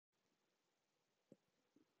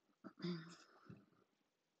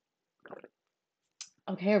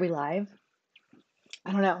Okay, are we live?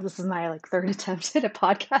 I don't know. This is my third attempt at a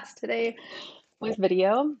podcast today with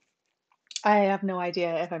video. I have no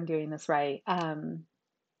idea if I'm doing this right. I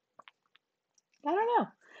don't know.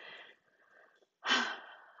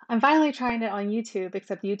 I'm finally trying it on YouTube,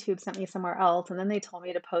 except YouTube sent me somewhere else, and then they told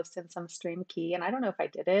me to post in some stream key, and I don't know if I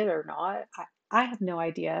did it or not. I have no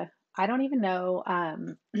idea. I don't even know. I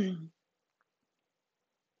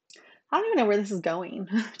don't even know where this is going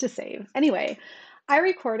to save. Anyway, I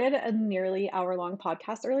recorded a nearly hour-long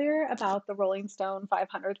podcast earlier about the Rolling Stone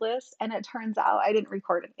 500 list, and it turns out I didn't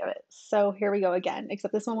record any of it. So here we go again,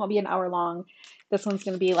 except this one won't be an hour long. This one's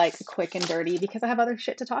going to be like quick and dirty because I have other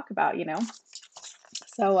shit to talk about.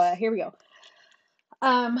 So here we go.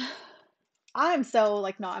 Um, I'm so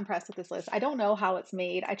not impressed with this list. I don't know how it's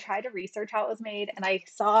made. I tried to research how it was made, and I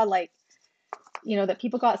saw that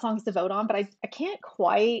people got songs to vote on, but I can't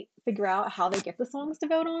quite figure out how they get the songs to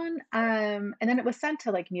vote on. And then it was sent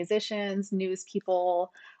to musicians, news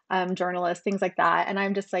people, journalists, things like that. And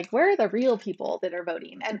I'm just like, where are the real people that are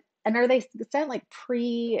voting? And are they sent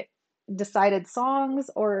pre-decided songs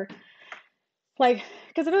or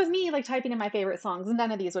because if it was me typing in my favorite songs,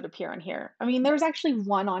 none of these would appear on here. I mean, there's actually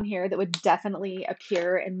one on here that would definitely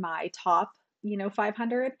appear in my top,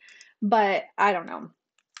 500, but I don't know.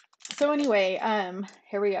 So anyway,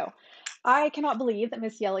 here we go. I cannot believe that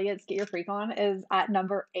Missy Elliott's "Get Your Freak On" is at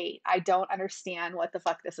number 8. I don't understand what the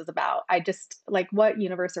fuck this is about. I just what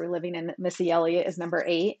universe are we living in? Missy Elliott is number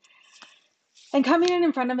 8. And coming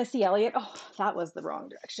in front of Missy Elliott, oh, that was the wrong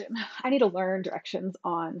direction. I need to learn directions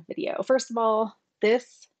on video. First of all,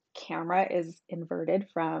 this camera is inverted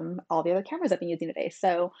from all the other cameras I've been using today.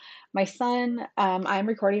 So my son, I'm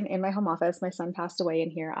recording in my home office. My son passed away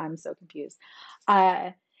in here. I'm so confused.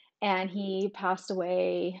 Uh, and he passed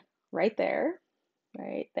away right there,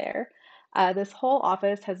 right there. This whole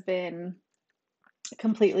office has been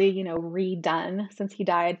completely, redone since he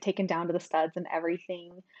died, taken down to the studs and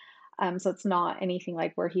everything. So it's not anything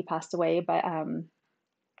like where he passed away, but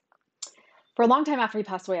for a long time after he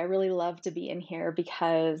passed away, I really loved to be in here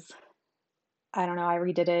because I don't know, I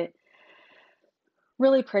redid it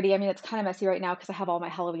really pretty. I mean, it's kind of messy right now because I have all my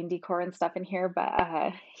Halloween decor and stuff in here,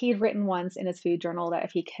 but he'd written once in his food journal that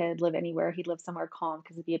if he could live anywhere, he'd live somewhere calm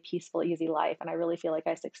because it'd be a peaceful, easy life. And I really feel like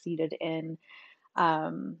I succeeded in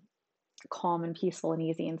um, calm and peaceful and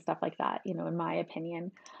easy and stuff like that, in my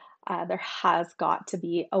opinion. There has got to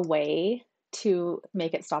be a way to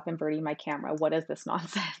make it stop inverting my camera. What is this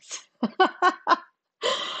nonsense?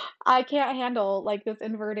 I can't handle this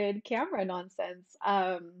inverted camera nonsense.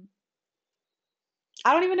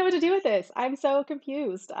 I don't even know what to do with this. I'm so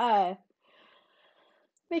confused.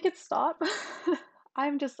 Make it stop.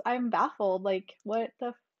 I'm baffled.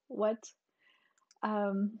 What?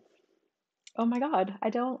 Um, oh my God.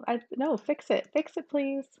 No, fix it. Fix it,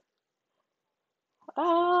 please.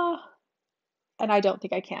 Ah, and I don't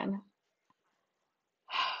think I can.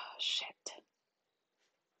 Shit.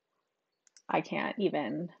 I can't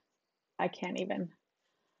even. I can't even.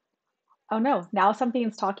 Oh no, now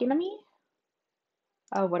something's talking to me?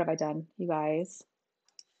 Oh, what have I done, you guys?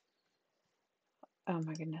 Oh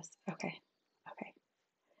my goodness. Okay. Okay.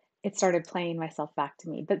 It started playing myself back to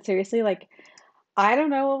me. But seriously, I don't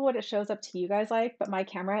know what it shows up to you guys but my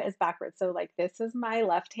camera is backwards. So this is my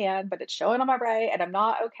left hand, but it's showing on my right, and I'm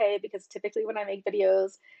not okay because typically when I make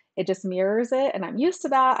videos, it just mirrors it, and I'm used to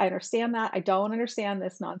that. I understand that. I don't understand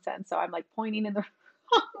this nonsense. So I'm pointing in the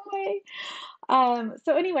wrong way.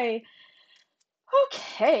 So anyway,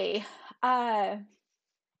 okay. Uh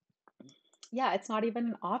yeah, it's not even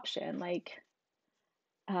an option.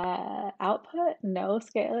 Output, no,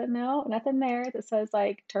 scale it, no, nothing there that says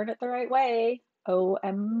turn it the right way. Oh,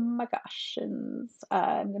 my gosh, and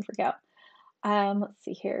I'm gonna freak out. Let's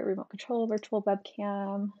see here, remote control, virtual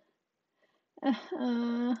webcam.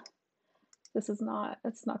 Uh, it's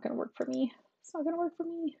not gonna work for me. It's not gonna work for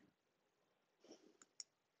me.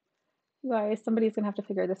 You guys, somebody's gonna have to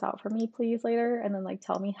figure this out for me, please, later, and then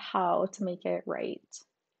tell me how to make it right.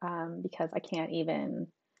 Because I can't even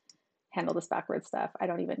handle this backward stuff. I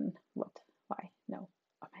don't even, what, why, no.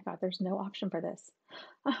 Oh my God, there's no option for this.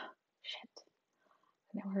 Oh, shit.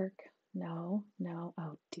 Network, no, no.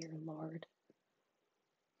 Oh dear Lord.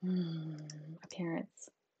 Appearance,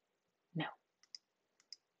 no.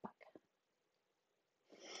 Fuck.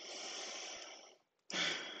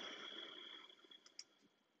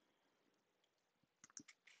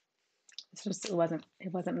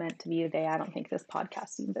 It wasn't meant to be today. I don't think this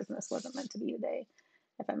podcasting business wasn't meant to be today.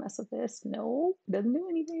 If I mess with this, no, doesn't do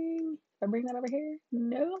anything. If I bring that over here,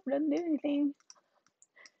 no, doesn't do anything.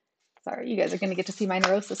 Sorry, you guys are going to get to see my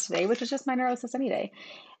neurosis today, which is just my neurosis any day.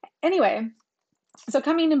 Anyway, so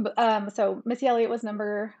coming in, so Missy Elliott was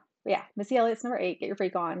Missy Elliott's number 8, Get Your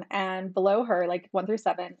Freak On. And below her, like 1 through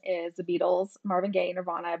 7, is the Beatles, Marvin Gaye,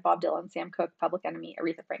 Nirvana, Bob Dylan, Sam Cooke, Public Enemy,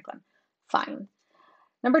 Aretha Franklin. Fine.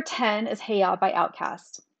 Number 10 is Hey Ya by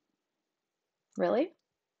Outkast. Really?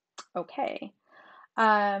 Okay.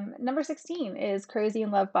 Number 16 is Crazy in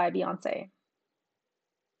Love by Beyonce.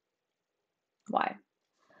 Why?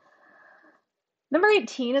 Number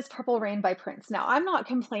 18 is Purple Rain by Prince. Now, I'm not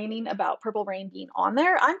complaining about Purple Rain being on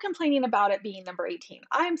there. I'm complaining about it being number 18.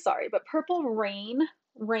 I'm sorry, but Purple Rain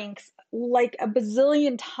ranks like a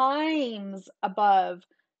bazillion times above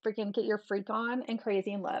freaking Get Your Freak On and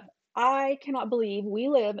Crazy in Love. I cannot believe we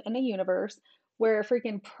live in a universe where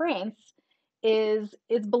freaking Prince is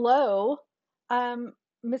below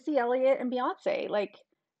Missy Elliott and Beyonce. Like,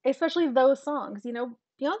 especially those songs,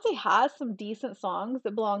 Beyonce has some decent songs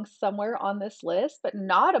that belong somewhere on this list, but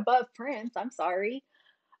not above Prince. I'm sorry.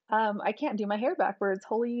 I can't do my hair backwards.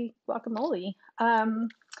 Holy guacamole. And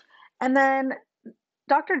then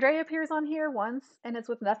Dr. Dre appears on here once, and it's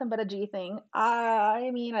with Nothing But a G Thing.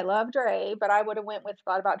 I mean, I love Dre, but I would have went with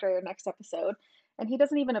Thought About Dre or next episode, and he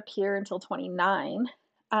doesn't even appear until 29.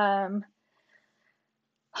 Um,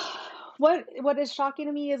 what is shocking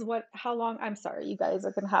to me is how long. I'm sorry, you guys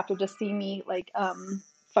are gonna have to just see me like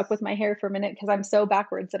fuck with my hair for a minute because I'm so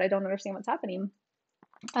backwards that I don't understand what's happening.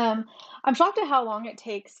 I'm shocked at how long it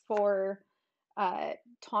takes for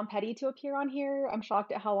Tom Petty to appear on here. I'm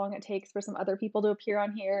shocked at how long it takes for some other people to appear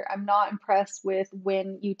on here. I'm not impressed with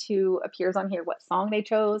when U2 appears on here, what song they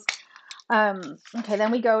chose. Okay,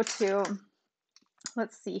 then we go to,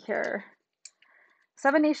 let's see here.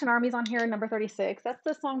 Seven Nation Army's on here, number 36. That's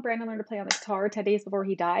the song Brandon learned to play on the guitar 10 days before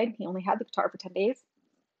he died. He only had the guitar for 10 days.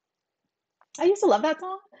 I used to love that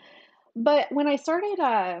song, but when I started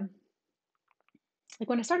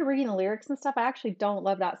reading the lyrics and stuff, I actually don't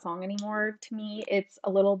love that song anymore. To me, it's a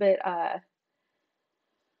little bit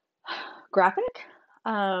graphic.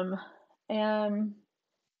 And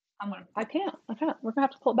I can't. We're gonna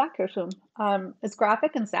have to pull it back here soon. It's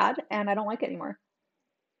graphic and sad, and I don't like it anymore.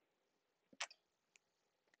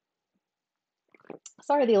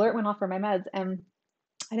 Sorry, the alert went off for my meds, and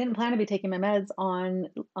I didn't plan to be taking my meds on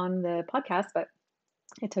the podcast, but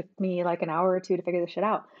it took me like an hour or two to figure this shit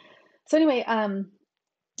out. So anyway,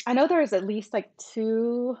 I know there's at least like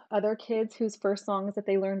 2 other kids whose first songs that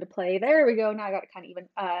they learned to play. There we go. Now I got it kind of even.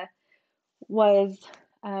 Was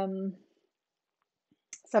Seven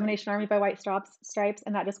Nation Army by White Stripes,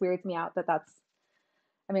 and that just weirds me out that's.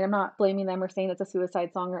 I mean, I'm not blaming them or saying it's a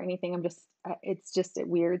suicide song or anything. It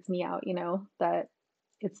weirds me out, that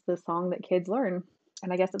it's the song that kids learn.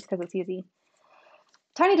 And I guess it's because it's easy.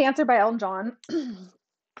 Tiny Dancer by Elton John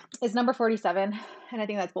is number 47. And I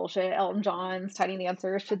think that's bullshit. Elton John's Tiny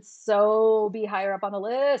Dancer should so be higher up on the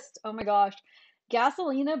list. Oh my gosh.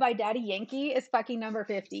 Gasolina by Daddy Yankee is fucking number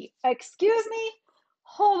 50. Excuse me?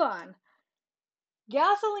 Hold on.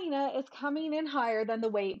 Gasolina is coming in higher than The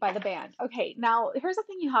Weight by the band. Okay, now here's the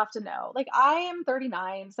thing you have to know. Like, I am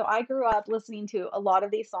 39, so I grew up listening to a lot of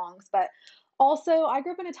these songs, but also I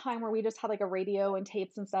grew up in a time where we just had like a radio and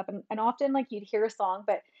tapes and stuff, and often like you'd hear a song,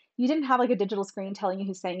 but you didn't have like a digital screen telling you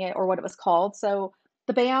who sang it or what it was called. So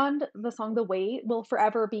the band, the song The Weight, will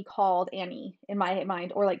forever be called Annie in my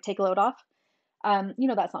mind, or like Take a Load Off. You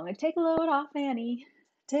know that song, like Take a Load Off, Annie,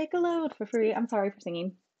 take a load for free. I'm sorry for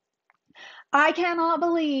singing. I cannot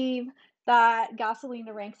believe that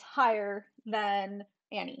Gasolina ranks higher than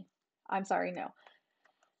Annie. I'm sorry, no.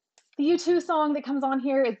 The U2 song that comes on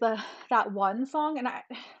here is that one song, and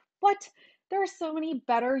what? There are so many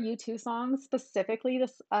better U2 songs, specifically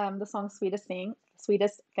the song Sweetest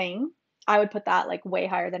Thing. I would put that like way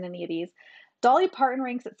higher than any of these. Dolly Parton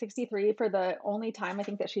ranks at 63 for the only time I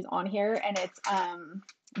think that she's on here, and it's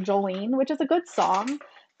Jolene, which is a good song,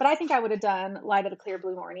 but I think I would have done Light of the Clear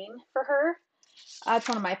Blue Morning for her. It's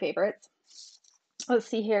one of my favorites. Let's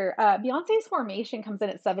see here. Beyonce's Formation comes in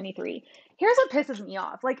at 73. Here's what pisses me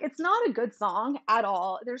off. Like, it's not a good song at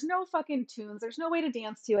all. There's no fucking tunes. There's no way to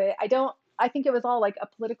dance to it. I think it was all like a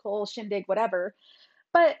political shindig, whatever.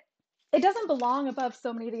 But it doesn't belong above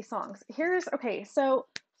so many of these songs. Okay, so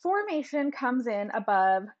Formation comes in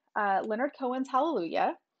above Leonard Cohen's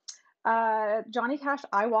Hallelujah, Johnny Cash,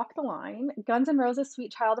 I Walk the Line, Guns N' Roses,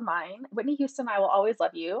 Sweet Child of Mine, Whitney Houston, I Will Always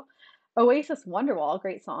Love You, Oasis, Wonderwall,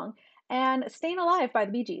 great song, and Staying Alive by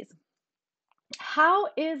the Bee Gees. How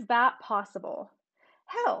is that possible?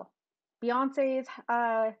 Hell, Beyonce's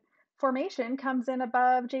Formation comes in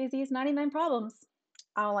above Jay-Z's 99 Problems.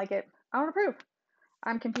 I don't like it. I don't approve.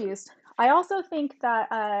 I'm confused. I also think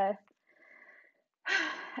that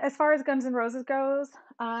as far as Guns N' Roses goes,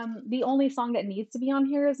 the only song that needs to be on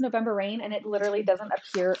here is November Rain, and it literally doesn't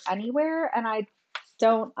appear anywhere, and I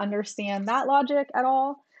don't understand that logic at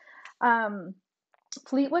all. Um,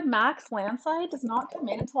 Fleetwood Mac's Landslide does not come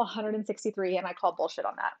in until 163, and I call bullshit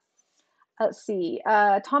on that. Let's see.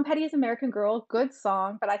 Tom Petty's American Girl, good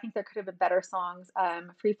song, but I think there could have been better songs.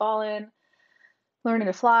 Free Fallin', Learning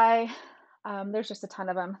to Fly. There's just a ton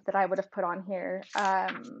of them that I would have put on here.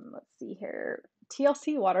 Let's see here.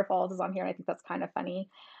 TLC Waterfalls is on here, and I think that's kind of funny.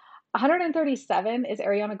 137 is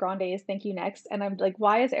Ariana Grande's Thank You Next. And I'm like,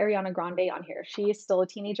 why is Ariana Grande on here? She is still a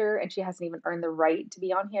teenager and she hasn't even earned the right to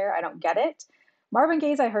be on here. I don't get it. Marvin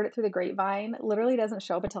Gaye's I Heard It Through the Grapevine literally doesn't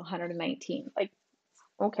show up until 119. Like,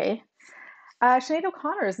 okay. Sinead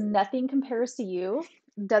O'Connor's Nothing Compares to You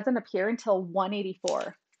doesn't appear until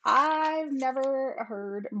 184. I've never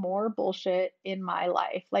heard more bullshit in my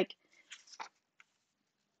life. Like,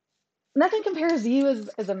 Nothing Compares to You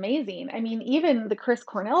is amazing. I mean, even the Chris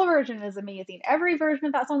Cornell version is amazing. Every version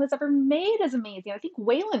of that song that's ever made is amazing. I think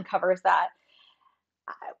Waylon covers that.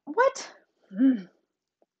 What? Mm.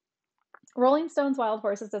 Rolling Stone's Wild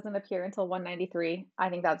Horses doesn't appear until 193. I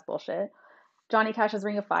think that's bullshit. Johnny Cash's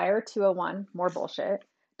Ring of Fire, 201. More bullshit.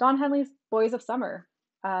 Don Henley's Boys of Summer,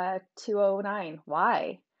 209.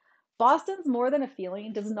 Why? Boston's More Than a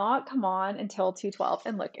Feeling does not come on until 212.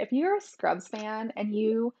 And look, if you're a Scrubs fan and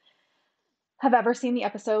you have ever seen the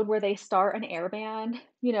episode where they start an air band,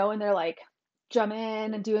 and they're like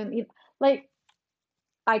drumming and doing like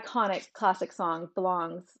iconic classic song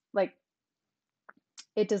belongs like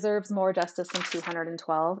it deserves more justice than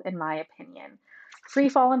 212 in my opinion. Free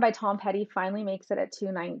Fallin' by Tom Petty finally makes it at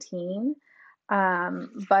 219.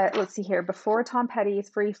 But let's see here. Before Tom Petty's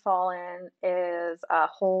Free Fallin' is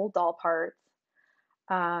Whole Doll Parts.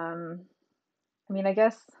 I mean, I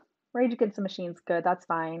guess Rage Against the Machine's good. That's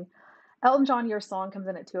fine. Elton John, Your Song comes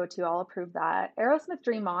in at 202. I'll approve that. Aerosmith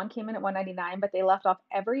Dream On came in at 199, but they left off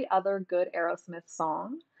every other good Aerosmith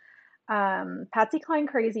song. Patsy Cline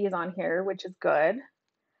Crazy is on here, which is good.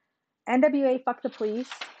 NWA Fuck the Police.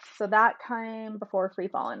 So that came before Free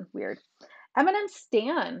Fallin'. Weird. Eminem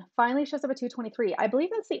Stan finally shows up at 223. I believe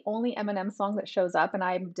that's the only Eminem song that shows up, and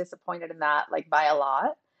I'm disappointed in that, like by a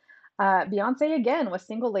lot. Beyonce again with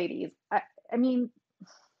Single Ladies. I mean,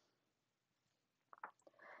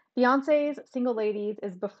 Beyonce's Single Ladies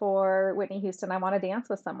is before Whitney Houston, I Want to Dance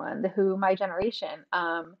with Someone, The Who, My Generation.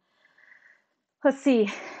 Let's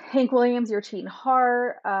see, Hank Williams, Your Cheating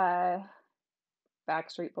Heart, Backstreet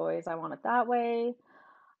Boys, I Want It That Way.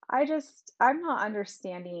 I'm not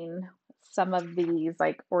understanding some of these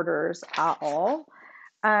like orders at all.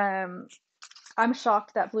 Um, I'm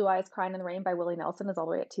shocked that Blue Eyes Crying in the Rain by Willie Nelson is all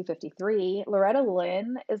the way at 253. Loretta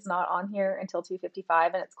Lynn is not on here until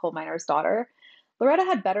 255, and it's Coal Miner's Daughter. Loretta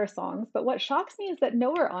had better songs, but what shocks me is that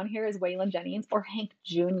nowhere on here is Waylon Jennings or Hank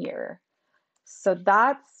Jr. So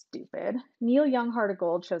that's stupid. Neil Young Heart of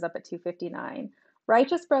Gold shows up at 259.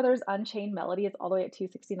 Righteous Brothers Unchained Melody is all the way at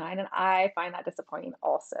 269, and I find that disappointing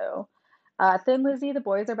also. Thin Lizzy, The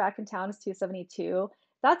Boys Are Back in Town is 272.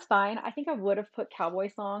 That's fine. I think I would have put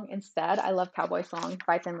Cowboy Song instead. I love Cowboy Song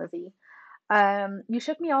by Thin Lizzy. You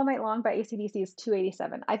Shook Me All Night Long by AC/DC is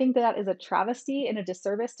 287. I think that is a travesty and a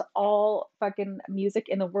disservice to all fucking music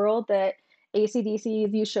in the world that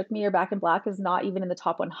AC/DC's You Shook Me or Back in Black is not even in the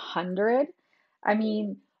top 100. I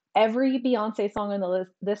mean, every Beyonce song on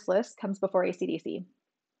this list comes before AC/DC.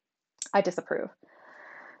 I disapprove.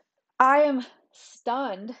 I am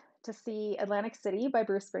stunned to see Atlantic City by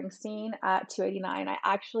Bruce Springsteen at 289. I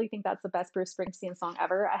actually think that's the best Bruce Springsteen song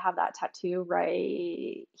ever. I have that tattoo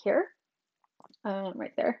right here,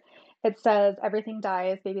 right there. It says, Everything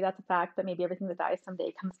dies, baby, that's a fact, but maybe everything that dies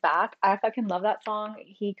someday comes back. I fucking love that song.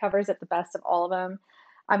 He covers it the best of all of them.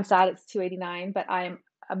 I'm sad it's 289, but I'm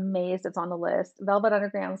amazed it's on the list. Velvet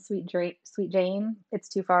Underground, Sweet Jane, it's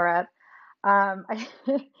too far up. I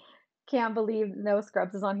can't believe No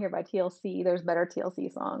Scrubs is on here by TLC. There's better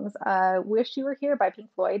TLC songs. Wish You Were Here by Pink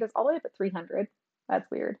Floyd is all the way up at 300.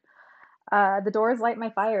 That's weird. The Doors Light My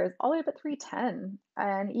Fire is all the way up at 310.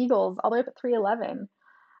 And Eagles all the way up at 311.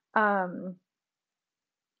 Um,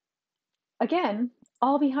 again,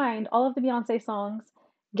 all behind all of the Beyonce songs,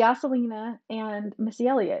 Gasolina and Missy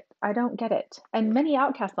Elliott. I don't get it. And many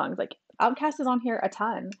Outkast songs. Like Outkast is on here a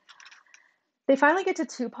ton. They finally get to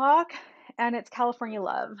Tupac, and it's California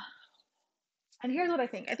Love. And here's what I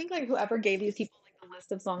think. I think like whoever gave these people like the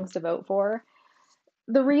list of songs to vote for,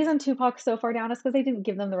 the reason Tupac's so far down is because they didn't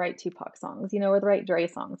give them the right Tupac songs, or the right Dre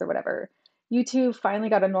songs or whatever. U2 finally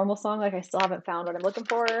got a normal song, like I still haven't found what I'm looking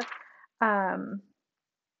for. Um,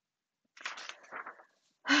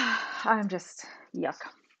 I'm just yuck.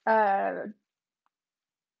 Uh,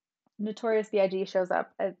 Notorious B.I.G. shows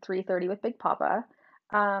up at 3:30 with Big Papa.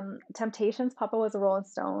 Temptations, Papa Was a Rolling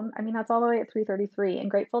Stone. I mean, that's all the way at 3:33.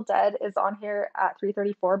 And Grateful Dead is on here at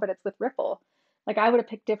 3:34, but it's with Ripple. Like I would have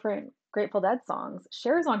picked different Grateful Dead songs.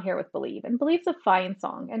 Cher's on here with Believe, and Believe's a fine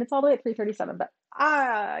song, and it's all the way at 3:37. But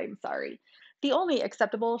I'm sorry. The only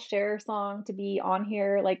acceptable Cher song to be on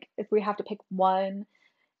here, like if we have to pick one,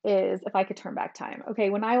 is If I Could Turn Back Time. Okay,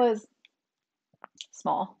 when I was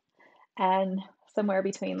small, and somewhere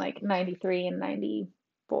between like 93 and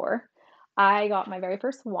 94, I got my very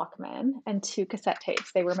first Walkman and two cassette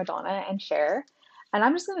tapes. They were Madonna and Cher. And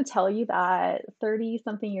I'm just going to tell you that 30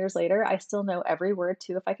 something years later, I still know every word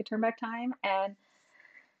to If I Could Turn Back Time. And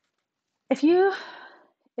if you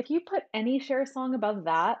if you put any Cher song above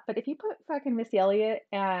that, but if you put fucking Missy Elliott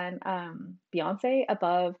and Beyonce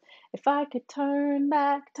above If I Could Turn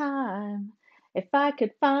Back Time, if I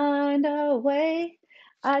could find a way,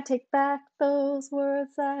 I'd take back those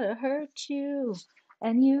words that hurt you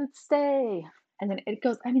and you'd stay. And then it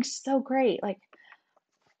goes, I mean, so great. Like,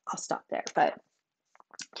 I'll stop there. But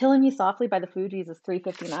Killing Me Softly by the Fugees is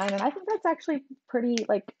 359, and I think that's actually pretty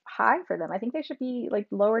like high for them. I think they should be like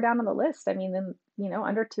lower down on the list. I mean, then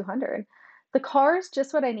under 200. The Cars,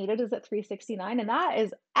 Just What I Needed is at 369, and that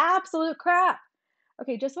is absolute crap.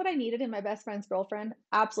 Okay, Just What I Needed and My Best Friend's Girlfriend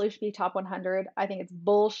absolutely should be top 100. I think it's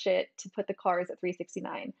bullshit to put The Cars at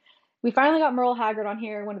 369. We finally got Merle Haggard on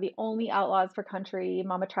here, one of the only outlaws for country.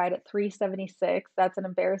 Mama Tried at 376. That's an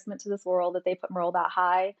embarrassment to this world that they put Merle that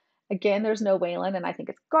high. Again, there's no Waylon, and I think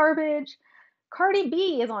it's garbage. Cardi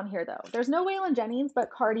B is on here, though. There's no Waylon Jennings, but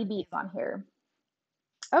Cardi B is on here.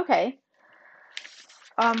 Okay.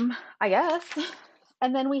 I guess.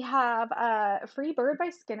 And then we have Free Bird by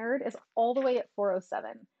Skynyrd is all the way at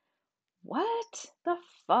 407. What the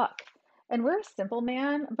fuck? And we're a Simple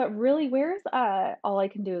Man, but really, where's All I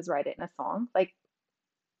Can Do Is Write It in a Song? Like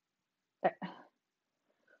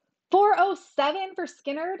 407 for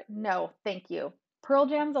Skynyrd? No, thank you. Pearl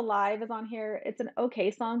Jam's Alive is on here. It's an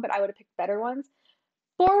okay song, but I would have picked better ones.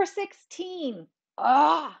 416.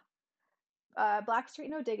 Ah,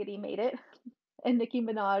 Blackstreet No Diggity made it, and Nicki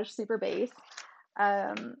Minaj Super Bass.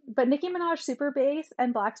 But Nicki Minaj Super Bass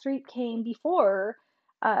and Blackstreet came before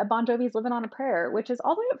Bon Jovi's Living on a Prayer, which is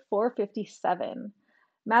all the way at 457.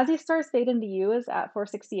 Mazzy Star's Fade Into You is at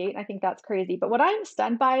 468, and I think that's crazy. But what I'm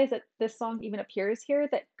stunned by is that this song even appears here,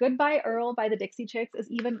 that Goodbye Earl by the Dixie Chicks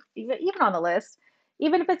is even on the list,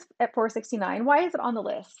 even if it's at 469. Why is it on the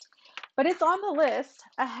list? But it's on the list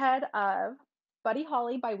ahead of Buddy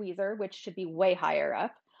Holly by Weezer, which should be way higher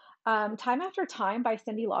up. Time After Time by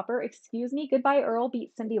Cyndi Lauper. Excuse me, Goodbye Earl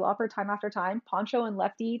beat Cyndi Lauper Time After Time. Poncho and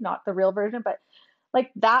Lefty, not the real version, but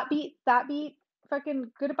like that beat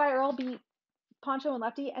fucking Goodbye Earl beat Poncho and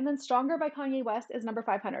Lefty. And then Stronger by Kanye West is number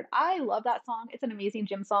 500. I love that song. It's an amazing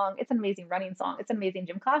gym song. It's an amazing running song. It's an amazing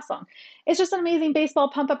gym class song. It's just an amazing baseball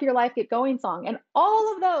pump up your life, get going song. And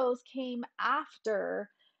all of those came after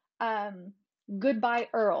um, Goodbye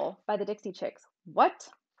Earl by the Dixie Chicks. What?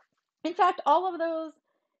 In fact, all of those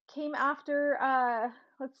came after,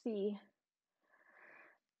 let's see,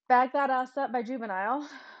 Bag That Ass Up by Juvenile.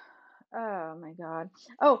 Oh my God.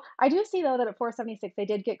 Oh, I do see though that at 476 they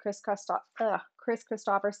did get Chris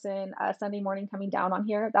Christopherson, Sunday Morning Coming Down on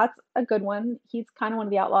here. That's a good one. He's kind of one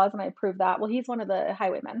of the outlaws, and I approve that. Well, he's one of the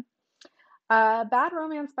highwaymen. Bad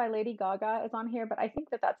Romance by Lady Gaga is on here, but I think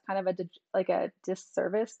that that's kind of a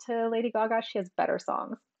disservice to Lady Gaga. She has better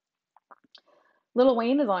songs. Lil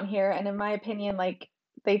Wayne is on here, and in my opinion, like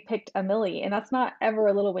they picked a Millie, and that's not ever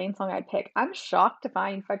a Lil Wayne song I'd pick. I'm shocked to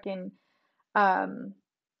find fucking um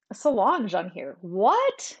Solange on here.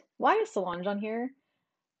 What? Why is Solange on here?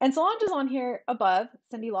 And Solange is on here above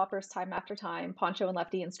Cyndi Lauper's Time After Time, Poncho and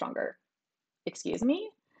Lefty, and Stronger. Excuse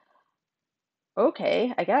me?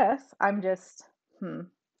 Okay, I guess. I'm just,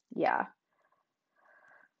 yeah.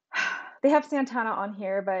 They have Santana on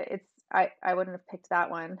here, but I wouldn't have picked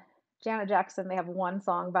that one. Janet Jackson, they have one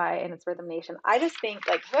song by, and it's Rhythm Nation. I just think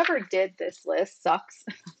like whoever did this list sucks.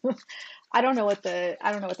 I don't know what the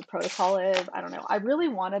protocol is. I don't know. I really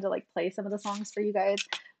wanted to like play some of the songs for you guys,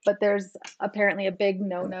 but there's apparently a big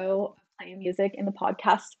no-no of playing music in the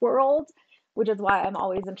podcast world, which is why I'm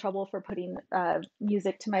always in trouble for putting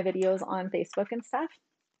music to my videos on Facebook and stuff.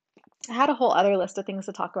 I had a whole other list of things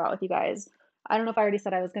to talk about with you guys. I don't know if I already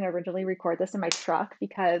said I was going to originally record this in my truck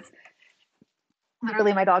because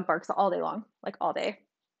literally my dog barks all day long, like all day.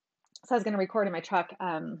 So I was going to record in my truck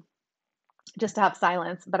just to have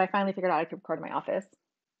silence, but I finally figured out I could record in my office.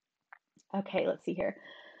 Okay, let's see here.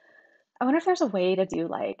 I wonder if there's a way to do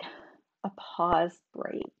like a pause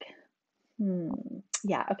break.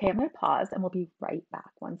 Yeah, okay, I'm going to pause and we'll be right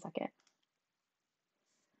back. 1 second.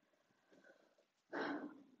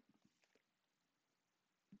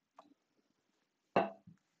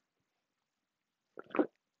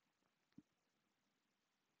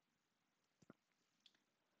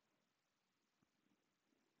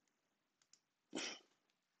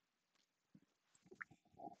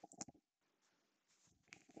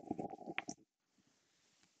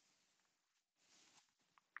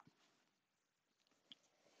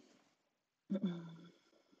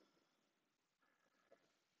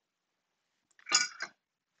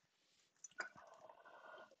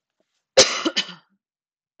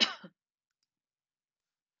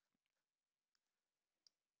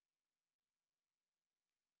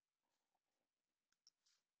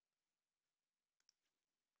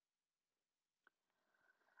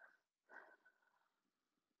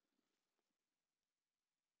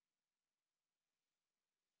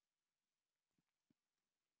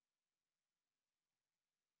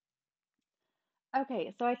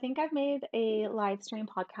 Okay, so I think I've made a live stream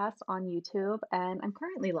podcast on YouTube, and I'm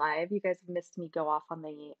currently live. You guys have missed me go off on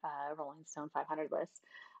the Rolling Stone 500 list.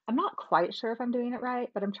 I'm not quite sure if I'm doing it right,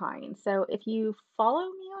 but I'm trying. So if you follow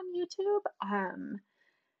me on YouTube,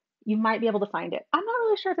 you might be able to find it. I'm not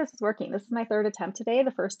really sure if this is working. This is my third attempt today.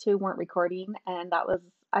 The first two weren't recording, and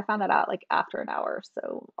I found that out like after an hour.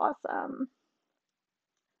 So awesome.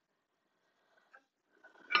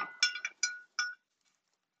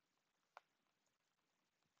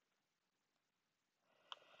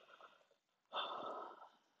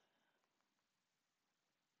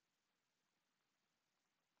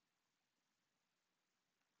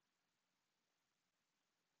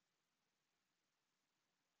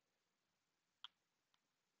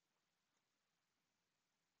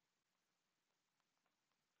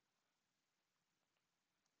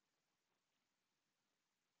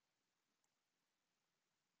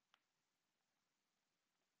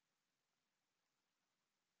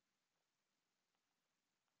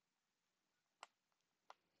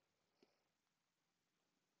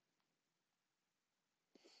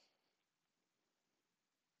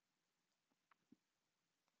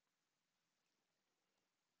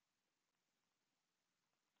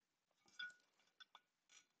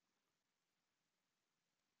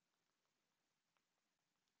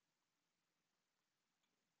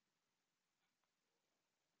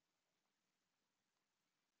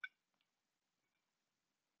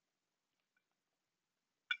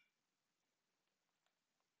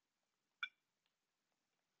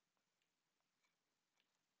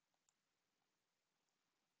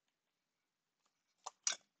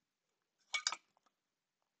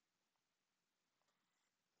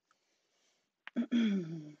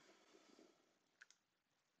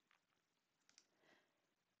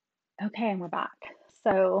 Okay, and we're back.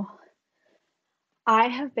 So I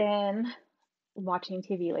have been watching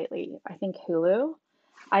TV lately. I think Hulu.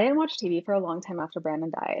 I didn't watch TV for a long time after Brandon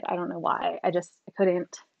died. I don't know why. I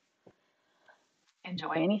couldn't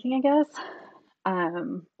enjoy anything, I guess.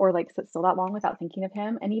 Or like sit still that long without thinking of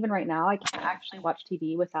him. And even right now, I can't actually watch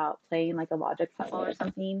TV without playing like a logic puzzle or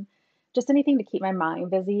something. Just anything to keep my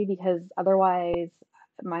mind busy because otherwise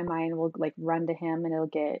my mind will like run to him and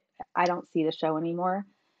I don't see the show anymore.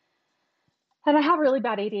 And I have really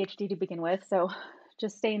bad ADHD to begin with, so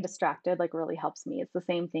just staying distracted like really helps me. It's the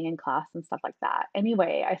same thing in class and stuff like that.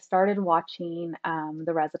 Anyway, I started watching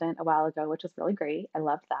The Resident a while ago, which was really great. I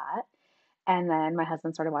loved that. And then my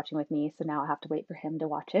husband started watching with me, so now I have to wait for him to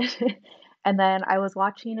watch it. And then I was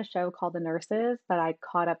watching a show called The Nurses that I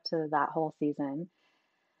caught up to that whole season.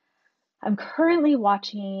 I'm currently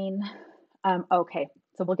watching, okay,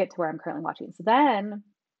 so we'll get to where I'm currently watching. So then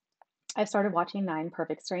I started watching Nine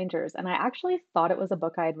Perfect Strangers, and I actually thought it was a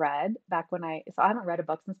book I had read back so I haven't read a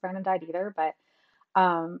book since Brandon died either, but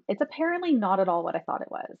it's apparently not at all what I thought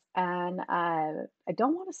it was. And I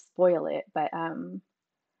don't want to spoil it, but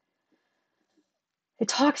it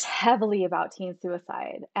talks heavily about teen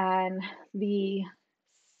suicide. And the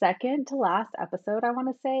second to last episode, I want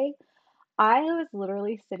to say, I was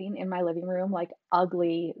literally sitting in my living room, like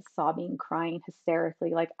ugly, sobbing, crying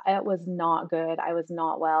hysterically. Like it was not good. I was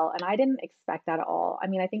not well. And I didn't expect that at all. I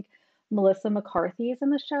mean, I think Melissa McCarthy is in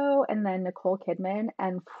the show and then Nicole Kidman.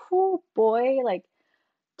 And oh boy, like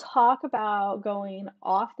talk about going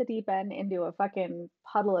off the deep end into a fucking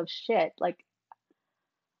puddle of shit. Like,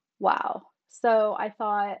 wow. So I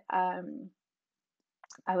thought I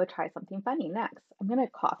would try something funny next. I'm gonna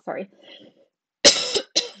cough, sorry.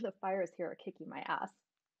 The fires here are kicking my ass.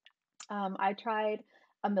 I tried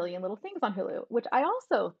A Million Little Things on Hulu, which I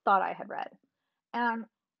also thought I had read. And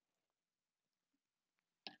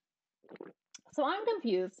so I'm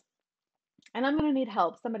confused and I'm going to need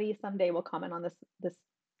help. Somebody someday will comment on this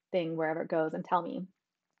thing wherever it goes and tell me.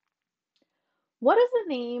 What is the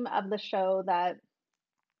name of the show that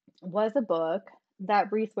was a book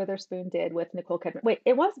that Reese Witherspoon did with Nicole Kidman? Wait,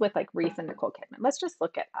 it was with like Reese and Nicole Kidman. Let's just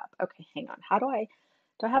look it up. Okay, hang on.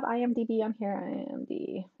 Do I have IMDb on here?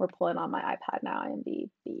 IMDb. We're pulling on my iPad now.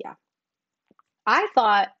 IMDb. Yeah. I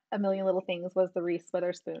thought A Million Little Things was the Reese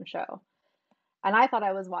Witherspoon show. And I thought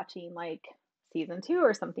I was watching like season two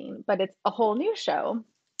or something, but it's a whole new show.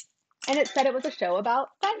 And it said it was a show about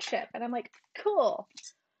friendship. And I'm like, cool.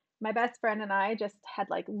 My best friend and I just had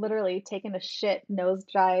like literally taken a shit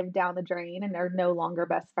nosedive down the drain and are no longer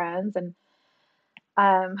best friends. And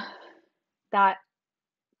um, that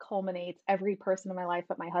culminates every person in my life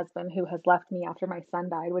but my husband who has left me after my son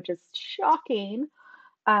died, which is shocking.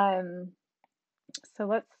 Um, so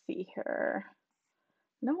let's see here.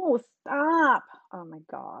 No, stop. Oh my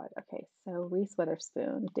God. Okay, so Reese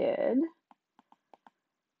Witherspoon did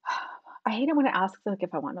I hate it when it asks, like,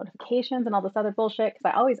 if I want notifications and all this other bullshit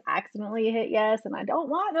because I always accidentally hit yes, and I don't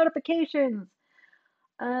want notifications.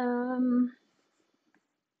 Um,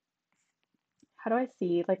 how do I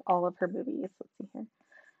see, like, all of her movies? Let's see here.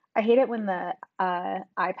 I hate it when the,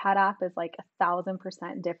 iPad app is, like,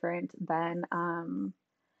 1,000% different than,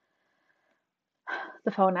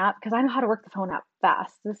 the phone app because I know how to work the phone app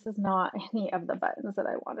fast. This is not any of the buttons that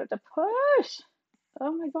I wanted to push.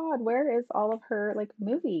 Oh my God, where is all of her like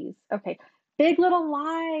movies? Okay, Big Little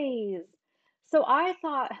Lies. So I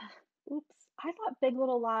thought, oops, I thought Big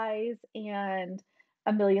Little Lies and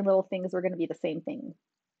A Million Little Things were going to be the same thing.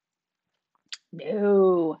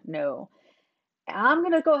 No, no. I'm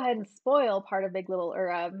gonna go ahead and spoil part of Big Little or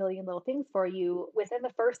A Million Little Things for you. Within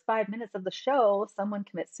the first 5 minutes of the show, someone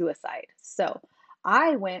commits suicide. So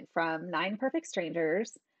I went from Nine Perfect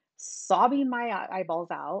Strangers, sobbing my eyeballs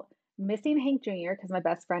out, missing Hank Jr. because my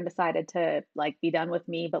best friend decided to like be done with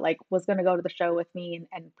me, but like was gonna go to the show with me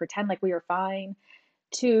and pretend like we were fine,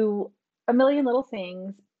 to A Million Little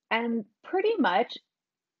Things. And pretty much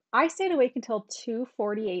I stayed awake until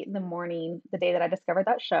 2:48 in the morning the day that I discovered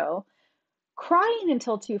that show, crying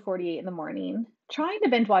until 2:48 in the morning, trying to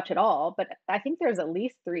binge watch it all, but I think there's at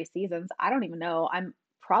least 3 seasons. I don't even know. I'm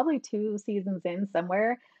probably 2 seasons in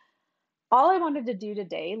somewhere. All I wanted to do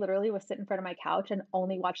today literally was sit in front of my couch and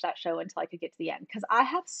only watch that show until I could get to the end because I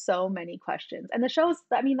have so many questions. And the show's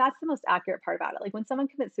I mean, that's the most accurate part about it. Like, when someone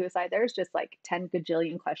commits suicide, there's just, like, 10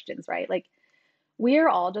 gajillion questions, right? Like, we're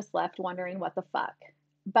all just left wondering what the fuck.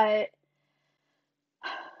 But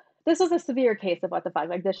this was a severe case of what the fuck,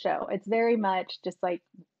 like, this show. It's very much just like,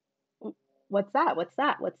 what's that? What's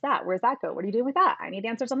that? What's that? Where's that go? What are you doing with that? I need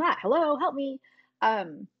answers on that. Hello, help me.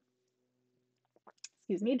 Um,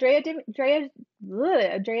 excuse me. Drea De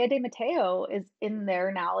Matteo is in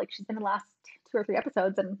there now. Like, she's been in the last 2 or 3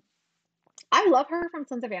 episodes, and I love her from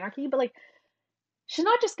Sons of Anarchy. But like, she's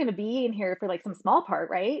not just gonna be in here for like some small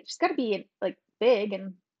part, right? She's got to be like big.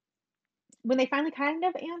 And when they finally kind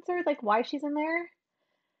of answered like why she's in there,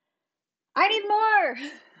 I need more.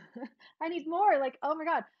 I need more. Like, oh my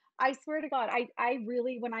God. I swear to God, I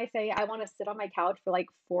really, when I say I want to sit on my couch for like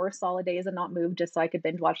 4 solid days and not move just so I could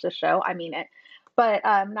binge watch the show, I mean it. But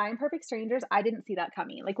Nine Perfect Strangers, I didn't see that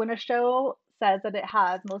coming. Like, when a show says that it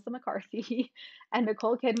has Melissa McCarthy and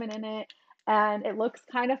Nicole Kidman in it, and it looks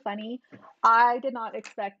kind of funny, I did not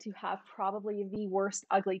expect to have probably the worst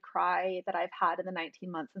ugly cry that I've had in the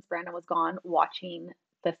 19 months since Brandon was gone watching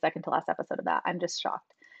the second to last episode of that. I'm just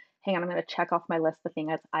shocked. Hang on, I'm gonna check off my list the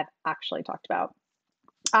thing I've actually talked about.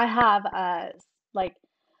 I have like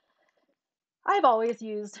I've always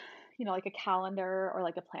used, like a calendar or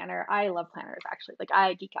like a planner. I love planners actually. Like,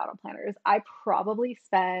 I geek out on planners. I probably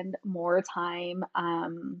spend more time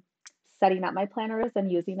setting up my planners than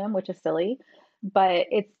using them, which is silly, but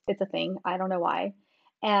it's a thing. I don't know why.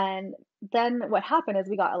 And then what happened is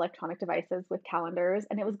we got electronic devices with calendars,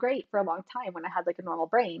 and it was great for a long time when I had like a normal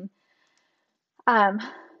brain. Um,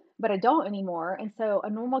 but I don't anymore, and so a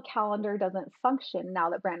normal calendar doesn't function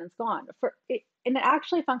now that Brandon's gone. And it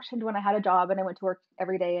actually functioned when I had a job and I went to work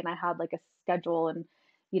every day and I had like a schedule. And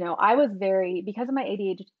I was very, because of my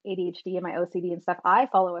ADHD and my OCD and stuff, I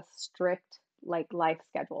follow a strict like life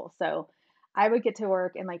schedule. So I would get to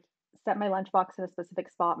work and like set my lunchbox in a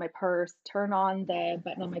specific spot, my purse, turn on the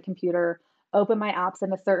button on my computer, open my apps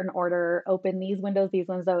in a certain order, open these windows,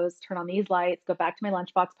 turn on these lights, go back to my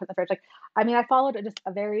lunchbox, put in the fridge. Like, I mean, I followed just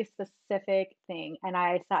a very specific thing, and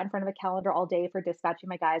I sat in front of a calendar all day for dispatching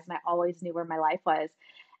my guys, and I always knew where my life was.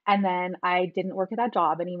 And then I didn't work at that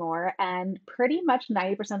job anymore, and pretty much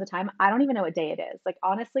 90% of the time, I don't even know what day it is. Like,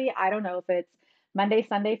 honestly, I don't know if it's Monday,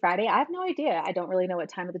 Sunday, Friday. I have no idea. I don't really know what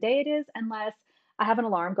time of the day it is unless I have an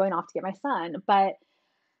alarm going off to get my son. But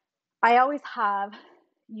I always have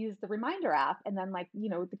used the reminder app, and then like,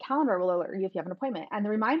 the calendar will alert you if you have an appointment. And the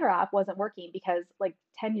reminder app wasn't working because like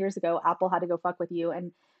 10 years ago, Apple had to go fuck with you.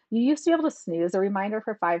 And you used to be able to snooze a reminder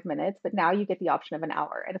for 5 minutes, but now you get the option of an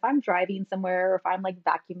hour. And if I'm driving somewhere or if I'm like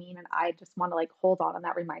vacuuming and I just want to like hold on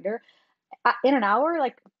that reminder, in an hour,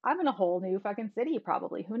 like I'm in a whole new fucking city,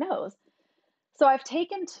 probably. Who knows? So I've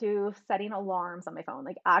taken to setting alarms on my phone,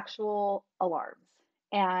 like actual alarms.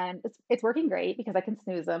 And it's working great because I can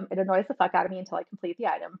snooze them. It annoys the fuck out of me until I complete the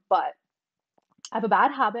item. But I have a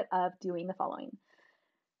bad habit of doing the following: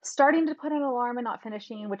 starting to put an alarm and not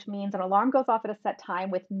finishing, which means an alarm goes off at a set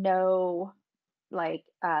time with no like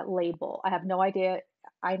label. I have no idea.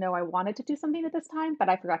 I know I wanted to do something at this time, but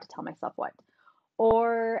I forgot to tell myself what.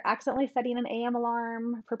 Or accidentally setting an AM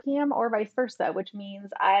alarm for PM, or vice versa, which means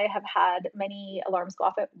I have had many alarms go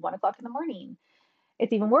off at 1 o'clock in the morning.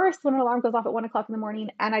 It's even worse when an alarm goes off at 1 o'clock in the morning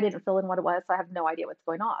and I didn't fill in what it was, so I have no idea what's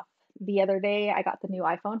going off. the other day I got the new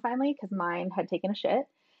iPhone finally because mine had taken a shit.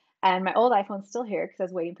 And my old iPhone's still here because I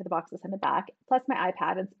was waiting for the box to send it back, plus my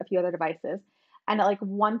iPad and a few other devices. And at like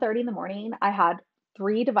 1:30 in the morning, I had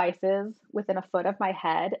three devices within a foot of my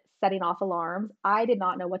head setting off alarms. I did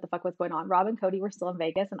not know what the fuck was going on. Rob and Cody were still in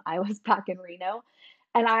Vegas and I was back in Reno.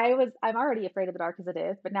 And I'm already afraid of the dark as it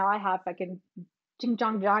is, but now I have fucking jing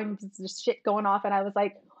jong jong just shit going off. And I was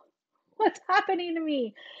like, what's happening to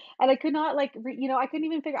me? And I could not like, I couldn't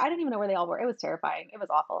even figure, I didn't even know where they all were. It was terrifying. It was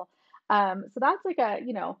awful. So that's like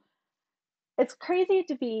it's crazy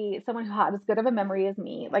to be someone who had as good of a memory as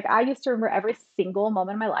me. Like I used to remember every single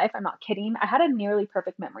moment of my life. I'm not kidding. I had a nearly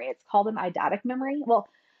perfect memory. It's called an eidetic memory. Well,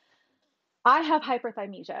 I have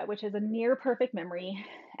hyperthymesia, which is a near perfect memory,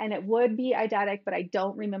 and it would be eidetic, but I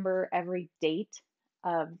don't remember every date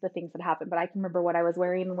of the things that happened. But I can remember what I was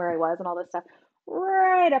wearing and where I was and all this stuff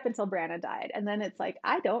right up until Brandon died. And then it's like,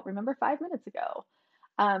 I don't remember 5 minutes ago.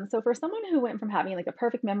 So for someone who went from having like a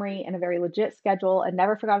perfect memory and a very legit schedule and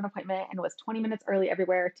never forgot an appointment and was 20 minutes early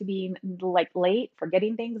everywhere to being like late,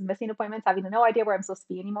 forgetting things, missing appointments, having no idea where I'm supposed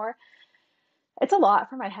to be anymore, it's a lot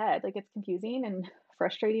for my head. Like it's confusing and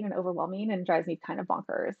frustrating and overwhelming and drives me kind of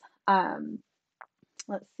bonkers. Um,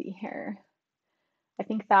 let's see here. I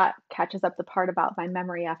think that catches up the part about my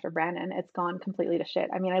memory after Brandon. It's gone completely to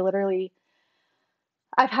shit. I mean,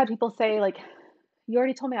 I've had people say like, you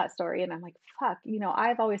already told me that story. And I'm like, fuck,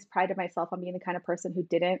 I've always prided myself on being the kind of person who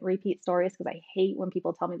didn't repeat stories because I hate when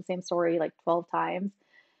people tell me the same story like 12 times.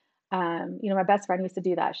 My best friend used to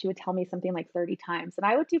do that. She would tell me something like 30 times and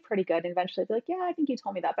I would do pretty good and eventually be like, yeah, I think you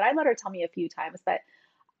told me that. But I let her tell me a few times. But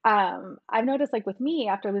I've noticed like with me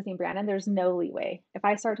after losing Brandon, there's no leeway. If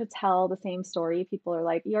I start to tell the same story, people are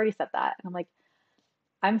like, you already said that. And I'm like,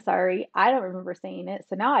 I'm sorry, I don't remember saying it.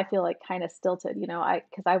 So now I feel like kind of stilted,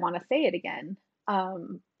 because I want to say it again.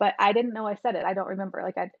 But I didn't know I said it. I don't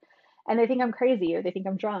remember. And they think I'm crazy or they think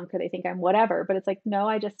I'm drunk or they think I'm whatever. But it's like, no,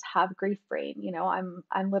 I just have grief brain.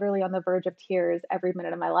 I'm literally on the verge of tears every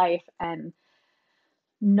minute of my life, and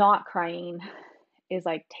not crying is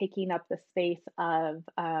like taking up the space of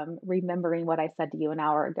remembering what I said to you an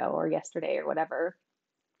hour ago or yesterday or whatever.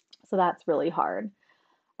 So that's really hard.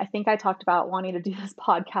 I think I talked about wanting to do this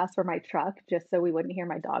podcast for my truck just so we wouldn't hear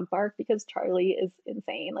my dog bark because Charlie is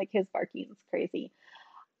insane. Like his barking is crazy.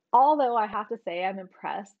 Although I have to say, I'm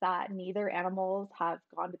impressed that neither animals have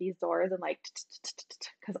gone to these doors and like,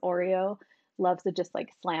 because Oreo loves to just like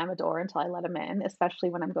slam a door until I let him in, especially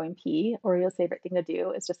when I'm going pee. Oreo's favorite thing to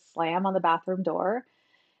do is just slam on the bathroom door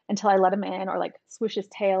until I let him in, or like swoosh his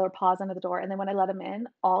tail or paws under the door. And then when I let him in,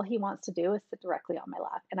 all he wants to do is sit directly on my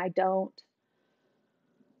lap. And I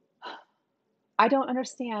don't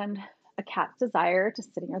understand a cat's desire to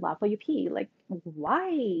sit in your lap while you pee. Like, why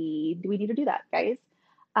do we need to do that, guys?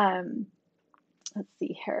 Um, let's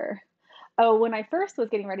see here. Oh, when I first was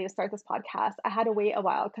getting ready to start this podcast, I had to wait a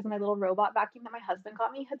while because my little robot vacuum that my husband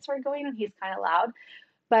got me had started going and he's kind of loud.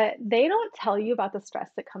 But they don't tell you about the stress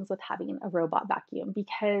that comes with having a robot vacuum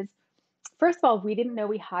because first of all, we didn't know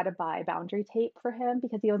we had to buy boundary tape for him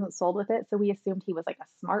because he wasn't sold with it. So we assumed he was like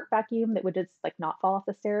a smart vacuum that would just like not fall off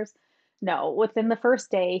the stairs. No, within the first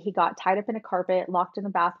day, he got tied up in a carpet, locked in the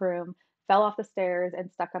bathroom, fell off the stairs,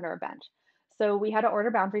 and stuck under a bench. So we had to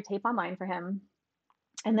order boundary tape online for him.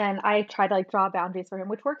 And then I tried to like draw boundaries for him,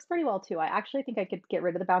 which works pretty well too. I actually think I could get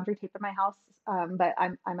rid of the boundary tape in my house, but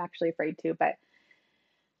I'm actually afraid to. But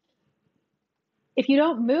if you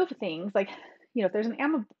don't move things, like, if there's an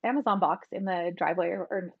Amazon box in the driveway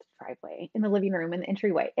or driveway in the living room in the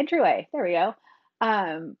entryway, there we go.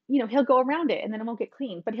 He'll go around it and then it won't get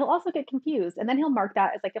clean, but he'll also get confused and then he'll mark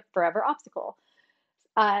that as like a forever obstacle.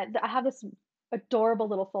 I have this adorable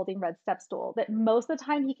little folding red step stool that most of the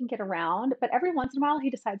time he can get around, but every once in a while he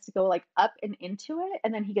decides to go like up and into it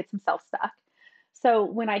and then he gets himself stuck. So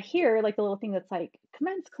when I hear like the little thing that's like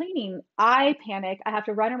commence cleaning, I panic. I have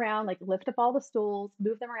to run around, like lift up all the stools,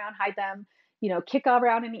 move them around, hide them, kick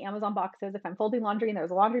around any Amazon boxes. If I'm folding laundry and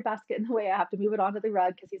there's a laundry basket in the way, I have to move it onto the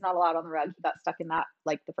rug because he's not allowed on the rug. He got stuck in that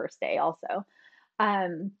like the first day also.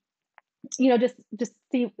 Um, just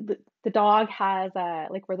see the dog has a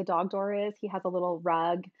like where the dog door is, he has a little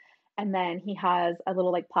rug and then he has a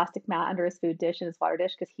little like plastic mat under his food dish and his water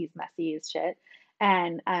dish because he's messy as shit.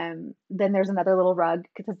 And then there's another little rug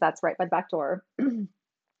because that's right by the back door.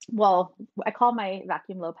 Well, I call my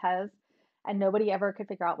vacuum Lopez and nobody ever could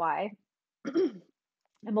figure out why. And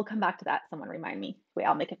we'll come back to that. Someone remind me. Wait,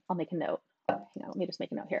 I'll make a note. Let me just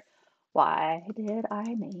make a note here. Why did I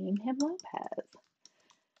name him Lopez?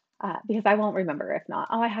 Because I won't remember if not.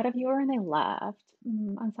 Oh, I had a viewer and they left.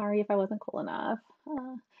 I'm sorry if I wasn't cool enough.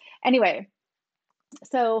 Anyway,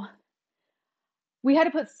 so We had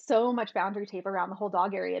to put so much boundary tape around the whole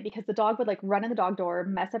dog area because the dog would, like, run in the dog door,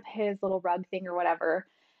 mess up his little rug thing or whatever,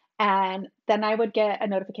 and then I would get a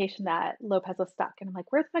notification that Lopez was stuck, and I'm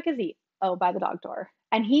like, "Where the fuck is he?" "Oh, by the dog door."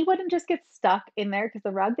 And he wouldn't just get stuck in there because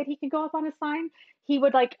the rug that he could go up on is fine. He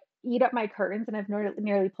would, like, eat up my curtains, and I've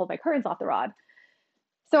nearly pulled my curtains off the rod.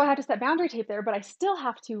 So I had to set boundary tape there, but I still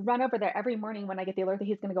have to run over there every morning when I get the alert that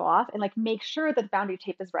he's gonna go off and, like, make sure that the boundary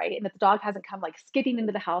tape is right and that the dog hasn't come, like, skidding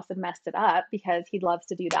into the house and messed it up because he loves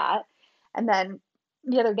to do that. And then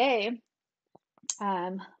the other day,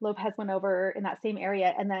 Lopez went over in that same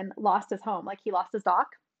area and then lost his home, like, he lost his dock.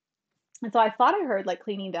 And so I thought I heard, like,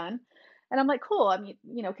 cleaning done, and I'm like, "Cool." I mean,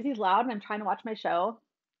 because he's loud and I'm trying to watch my show,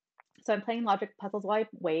 so I'm playing logic puzzles while I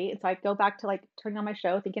wait, and so I go back to, like, turning on my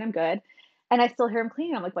show thinking I'm good, and I still hear him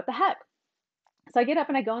cleaning. I'm like, "What the heck?" So I get up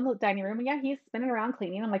and I go in the dining room, and yeah, he's spinning around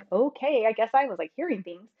cleaning. I'm like, "Okay, I guess I was, like, hearing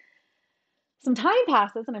things." Some time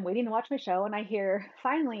passes, and I'm waiting to watch my show, and I hear,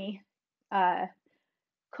 finally, uh,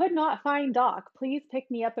 "Could not find dock. Please pick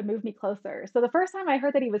me up and move me closer." So the first time I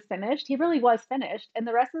heard that he was finished, he really was finished, and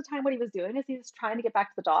the rest of the time what he was doing is he was trying to get back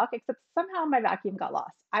to the dock, except somehow my vacuum got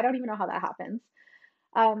lost. I don't even know how that happens.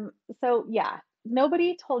 So yeah,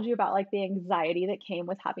 nobody told you about, like, the anxiety that came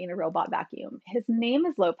with having a robot vacuum. His name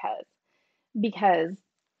is Lopez because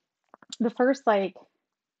the first, like,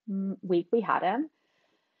 week we had him,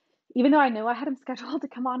 even though I knew I had him scheduled to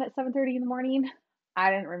come on at 7:30 in the morning, I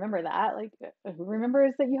didn't remember that. Like, who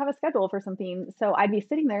remembers that you have a schedule for something? So I'd be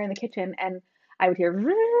sitting there in the kitchen and I would hear,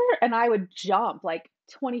 "Rrrr," and I would jump like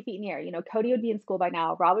 20 feet in the air. Cody would be in school by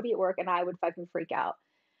now, Rob would be at work, and I would fucking freak out.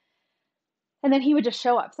 And then he would just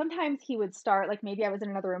show up. Sometimes he would start, like maybe I was in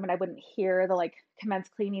another room and I wouldn't hear the like commence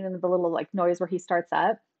cleaning and the little like noise where he starts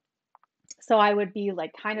up. So I would be,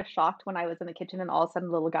 like, kind of shocked when I was in the kitchen and all of a sudden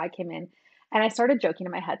the little guy came in, and I started joking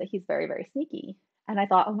in my head that he's very, very sneaky, and I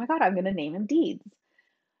thought, "Oh my god, I'm gonna name him Deeds."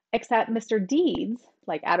 Except Mr. Deeds,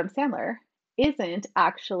 like Adam Sandler, isn't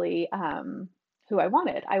actually, who I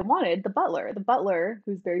wanted. I wanted the butler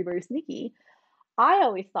who's very, very sneaky. I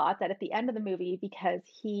always thought that at the end of the movie, because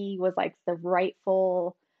he was, like, the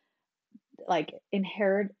rightful, like,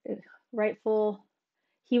 rightful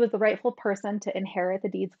he was the rightful person to inherit the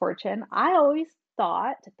Deeds fortune. I always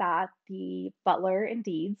thought that the butler in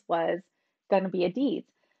Deeds was gonna be a Deeds,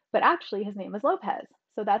 but actually his name is Lopez.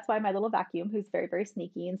 So that's why my little vacuum, who's very, very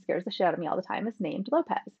sneaky and scares the shit out of me all the time, is named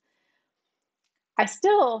Lopez. I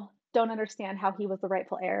still don't understand how he was the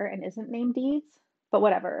rightful heir and isn't named Deeds, but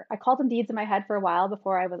whatever. I called him Deeds in my head for a while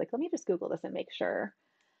before I was like, let me just Google this and make sure.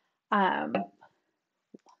 Um,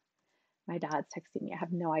 my dad's texting me. I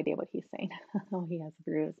have no idea what he's saying. Oh, he has a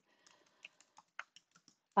bruise.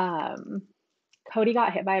 Um, Cody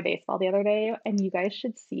got hit by a baseball the other day, and you guys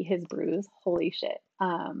should see his bruise. Holy shit.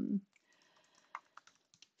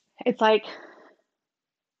 It's like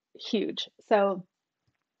huge. So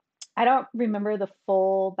I don't remember the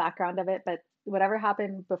full background of it, but whatever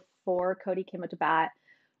happened before Cody came up to bat,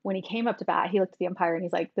 when he came up to bat, he looked at the umpire and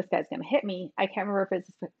he's like, "This guy's gonna hit me." I can't remember if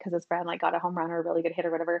it's because his friend like got a home run or a really good hit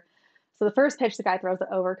or whatever. So the first pitch, the guy throws it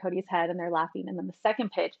over Cody's head and they're laughing, and then the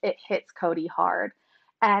second pitch, it hits Cody hard.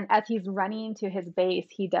 And as he's running to his base,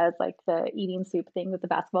 he does like the eating soup thing that the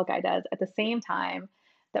basketball guy does at the same time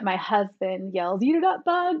that my husband yells, "Eat it up,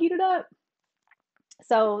 bug, eat it up."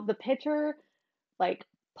 So the pitcher like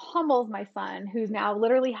pummels my son, who's now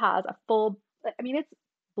literally has a full, I mean, it's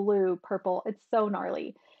blue, purple, it's so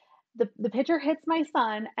gnarly. The pitcher hits my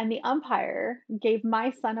son, and the umpire gave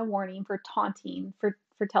my son a warning for taunting for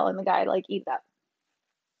telling the guy to like eat that.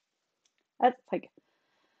 That's like,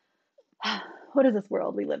 what is this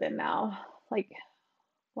world we live in now? Like,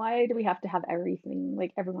 why do we have to have everything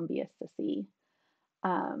like everyone be a sissy?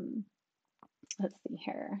 Um, let's see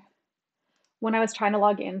here. When I was trying to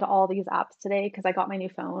log into all these apps today, because I got my new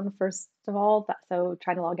phone, first of all, so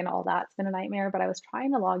trying to log into all that's been a nightmare. But I was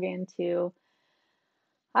trying to log into,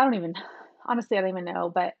 I don't even, honestly, I don't even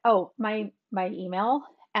know, but oh, my email,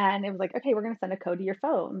 and it was like, okay, we're gonna send a code to your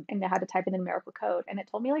phone, and I had to type in the numerical code, and it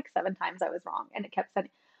told me like 7 times I was wrong, and it kept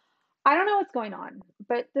sending. I don't know what's going on,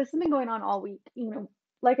 but this has been going on all week.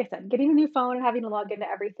 Like I said, getting a new phone and having to log into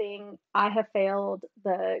everything. I have failed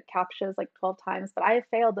the CAPTCHAs like 12 times, but I have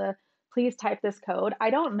failed the please type this code. I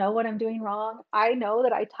don't know what I'm doing wrong. I know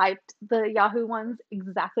that I typed the Yahoo ones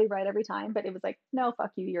exactly right every time, but it was like, no,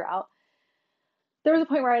 fuck you, you're out. There was a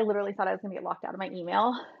point where I literally thought I was going to get locked out of my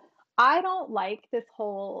email. I don't like this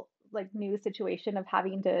whole like new situation of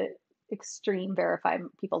having to extreme verify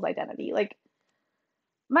people's identity. Like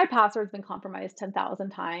my password's been compromised 10,000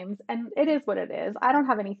 times, and it is what it is. I don't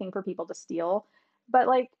have anything for people to steal, but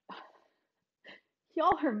like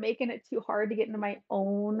y'all are making it too hard to get into my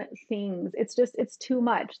own things. It's too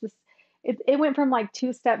much. It went from like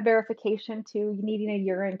two-step verification to needing a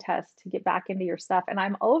urine test to get back into your stuff. And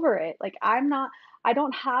I'm over it. Like I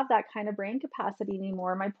don't have that kind of brain capacity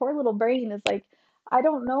anymore. My poor little brain is like, I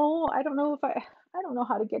don't know if I don't know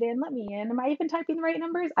how to get in. Let me in. Am I even typing the right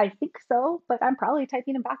numbers? I think so, but I'm probably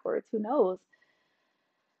typing them backwards. Who knows?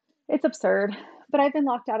 It's absurd. But I've been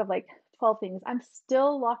locked out of like 12 things. I'm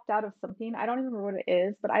still locked out of something. I don't even remember what it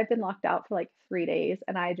is, but I've been locked out for like 3 days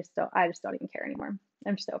and I just don't even care anymore.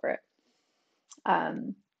 I'm just over it.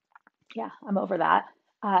 Um, yeah, I'm over that.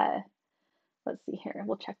 Uh, let's see here.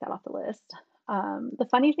 We'll check that off the list. The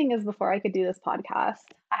funny thing is before I could do this podcast,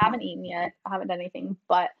 I haven't eaten yet. I haven't done anything,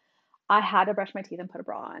 but I had to brush my teeth and put a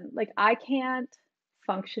bra on. Like I can't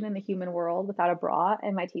function in the human world without a bra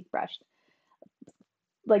and my teeth brushed.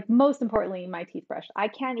 Like most importantly, my teeth brushed. I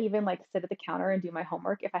can't even like sit at the counter and do my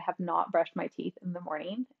homework if I have not brushed my teeth in the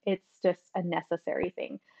morning. It's just a necessary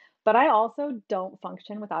thing. But I also don't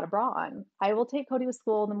function without a bra on. I will take Cody to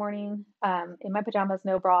school in the morning, in my pajamas,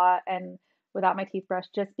 no bra, and without my teeth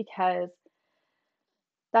brushed, just because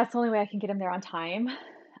that's the only way I can get him there on time.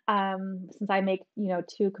 Since I make,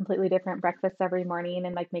 two completely different breakfasts every morning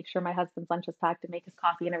and like make sure my husband's lunch is packed and make his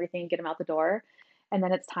coffee and everything and get him out the door. And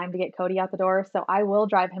then it's time to get Cody out the door. So I will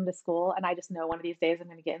drive him to school. And I just know one of these days I'm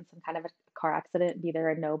going to get in some kind of a car accident and be there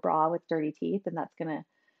in no bra with dirty teeth. And that's going to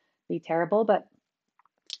be terrible. But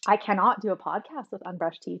I cannot do a podcast with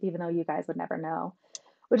unbrushed teeth, even though you guys would never know.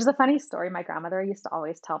 Which is a funny story my grandmother used to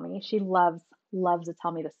always tell me. She loves to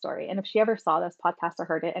tell me this story. And if she ever saw this podcast or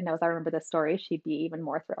heard it and knows I remember this story, she'd be even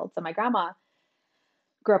more thrilled. So my grandma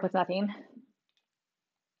grew up with nothing.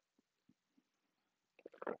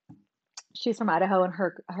 She's from Idaho and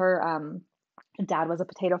her dad was a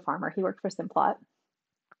potato farmer. He worked for Simplot,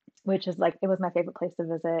 which is like it was my favorite place to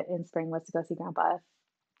visit in spring was to go see grandpa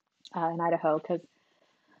in Idaho because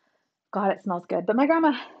God, it smells good. But my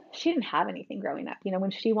grandma, she didn't have anything growing up.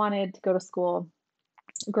 When she wanted to go to school,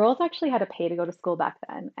 girls actually had to pay to go to school back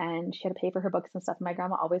then, and she had to pay for her books and stuff. And my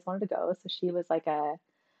grandma always wanted to go, so she was like a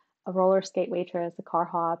roller skate waitress, a car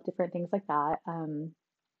hop, different things like that.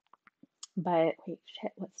 But wait,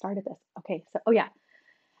 shit, what started this? Okay, so oh yeah,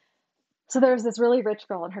 so there was this really rich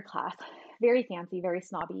girl in her class, very fancy, very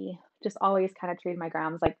snobby, just always kind of treated my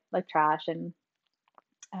grams like trash. And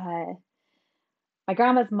uh, my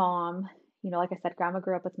grandma's mom, like I said, grandma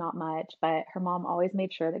grew up with not much, but her mom always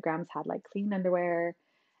made sure that grams had like clean underwear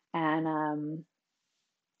and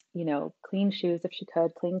clean shoes if she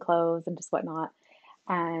could, clean clothes and just whatnot.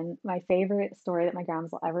 And my favorite story that my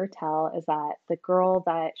grams will ever tell is that the girl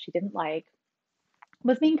that she didn't like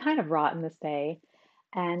was being kind of rotten this day.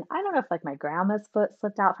 And I don't know if like my grandma's foot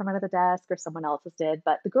slipped out from under the desk or someone else's did,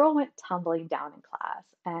 but the girl went tumbling down in class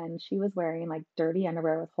and she was wearing like dirty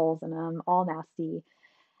underwear with holes in them, all nasty.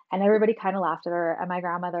 And everybody kind of laughed at her. And my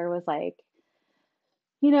grandmother was like,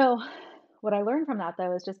 you know, what I learned from that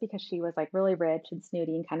though is just because she was like really rich and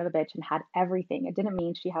snooty and kind of a bitch and had everything, it didn't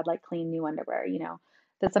mean she had like clean new underwear.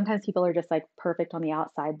 That sometimes people are just like perfect on the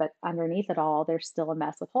outside, but underneath it all, there's still a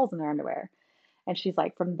mess with holes in their underwear. And she's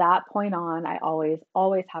like, from that point on, I always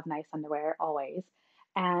have nice underwear, always.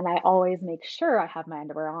 And I always make sure I have my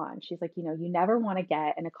underwear on. She's like, you never want to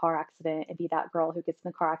get in a car accident and be that girl who gets in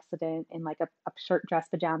a car accident in like a shirt, dress,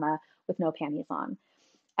 pajama with no panties on.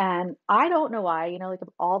 And I don't know why, like of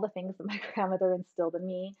all the things that my grandmother instilled in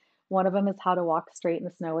me, one of them is how to walk straight in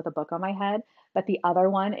the snow with a book on my head. But the other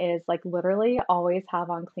one is like literally always have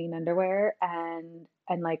on clean underwear and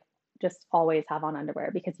like just always have on underwear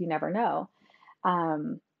because you never know.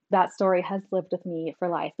 That story has lived with me for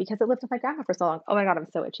life because it lived with my grandma for so long. Oh my God, I'm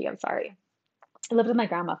so itchy. I'm sorry. It lived with my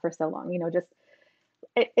grandma for so long, just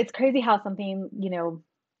it's crazy how something,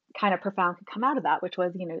 kind of profound could come out of that, which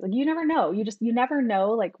was, like you never know. You never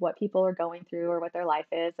know like what people are going through or what their life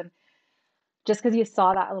is. And just because you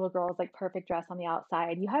saw that little girl's like perfect dress on the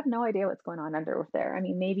outside, you have no idea what's going on under there. I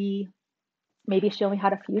mean, maybe she only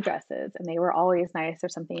had a few dresses and they were always nice or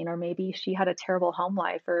something, or maybe she had a terrible home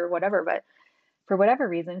life or whatever, but for whatever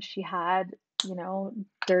reason, she had,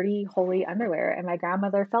 dirty, holy underwear. And my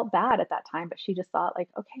grandmother felt bad at that time, but she just thought, like,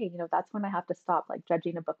 okay, that's when I have to stop, like,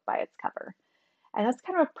 judging a book by its cover. And that's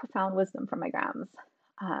kind of a profound wisdom from my grams.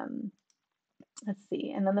 Um, let's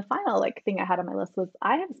see. And then the final, like, thing I had on my list was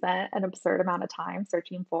I have spent an absurd amount of time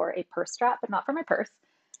searching for a purse strap, but not for my purse,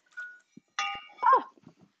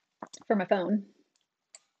 for my phone.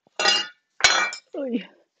 Oy.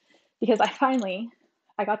 Because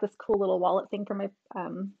I got this cool little wallet thing for my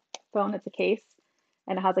phone. It's a case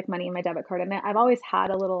and it has like money and my debit card in it. I've always had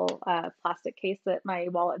a little plastic case that my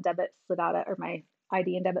wallet debit slid out of, or my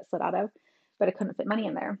ID and debit slid out of. but I couldn't fit money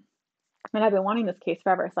in there. And I've been wanting this case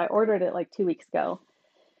forever, so I ordered it like 2 weeks ago.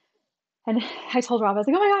 And I told Rob, I was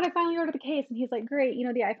like, oh my God, I finally ordered the case. And he's like, great,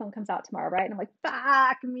 the iPhone comes out tomorrow, right? And I'm like,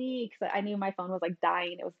 fuck me. Because I knew my phone was like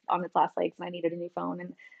dying. It was on its last legs and I needed a new phone.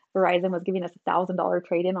 And Verizon was giving us $1,000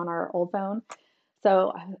 trade-in on our old phone.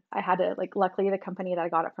 So I had to, like, luckily the company that I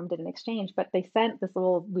got it from did an exchange, but they sent this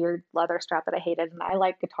little weird leather strap that I hated. And I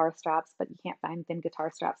like guitar straps, but you can't find thin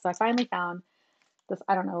guitar straps. So I finally found this,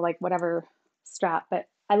 I don't know, like whatever strap, but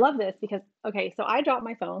I love this because, okay, so I drop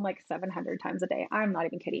my phone like 700 times a day. I'm not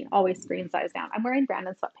even kidding. Always screen size down. I'm wearing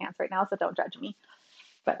Brandon sweatpants right now, so don't judge me.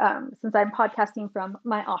 But since I'm podcasting from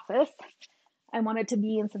my office, I wanted to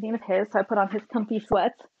be in something of his, so I put on his comfy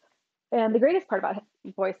sweats. And the greatest part about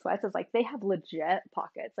boy sweats is like they have legit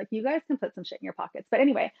pockets. Like you guys can put some shit in your pockets. But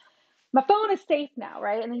anyway, my phone is safe now,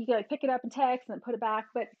 right? And then you can like pick it up and text and then put it back.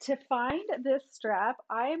 But to find this strap,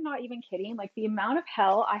 I am not even kidding. Like the amount of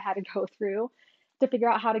hell I had to go through to figure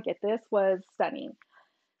out how to get this was stunning.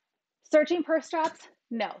 Searching purse straps,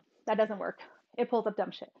 no, that doesn't work. It pulls up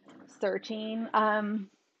dumb shit. Searching phone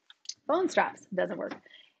straps doesn't work.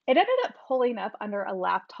 It ended up pulling up under a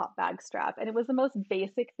laptop bag strap, and it was the most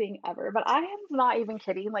basic thing ever. But I am not even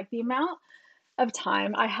kidding. Like the amount of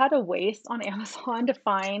time I had to waste on Amazon to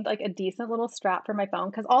find like a decent little strap for my phone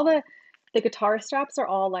because all the guitar straps are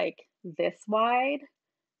all like this wide.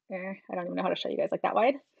 I don't even know how to show you guys like that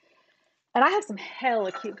wide. And I have some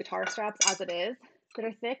hella cute guitar straps as it is that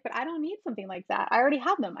are thick, but I don't need something like that. I already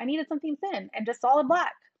have them. I needed something thin and just solid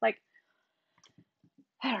black. Like,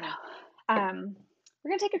 I don't know. We're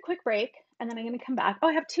gonna take a quick break and then I'm gonna come back. Oh,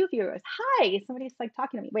 I have two viewers. Hi, somebody's like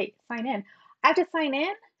talking to me. Wait, sign in. I have to sign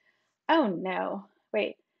in? Oh no.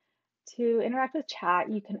 Wait. To interact with chat,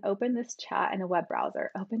 you can open this chat in a web browser.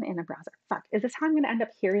 Open in a browser. Fuck. Is this how I'm going to end up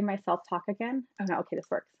hearing myself talk again? Oh no. Okay, this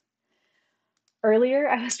works. Earlier,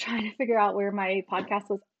 I was trying to figure out where my podcast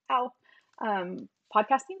was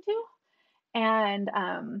podcasting to. And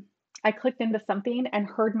I clicked into something and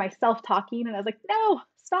heard myself talking. And I was like, no,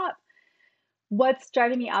 stop. What's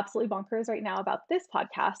driving me absolutely bonkers right now about this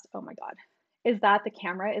podcast, oh my God, is that the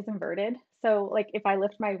camera is inverted. So like if I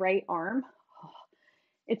lift my right arm,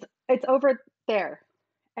 it's over there.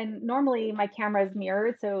 And normally my camera is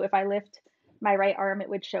mirrored, so if I lift my right arm, it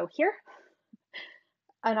would show here.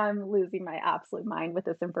 And I'm losing my absolute mind with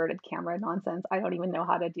this inverted camera nonsense. I don't even know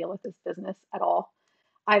how to deal with this business at all.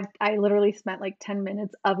 I literally spent like 10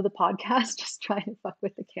 minutes of the podcast just trying to fuck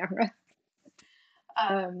with the camera.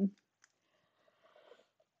 Um,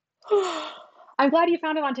 I'm glad you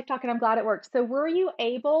found it on TikTok and I'm glad it worked. So were you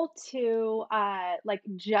able to like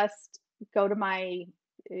just go to my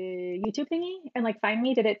YouTube thingy and like find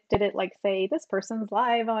me? Did it like say this person's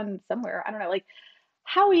live on somewhere? I don't know. Like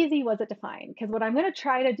how easy was it to find? Because what I'm going to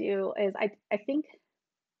try to do is I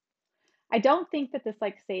don't think that this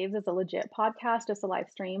like saves as a legit podcast, just a live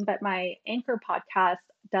stream, but my Anchor podcast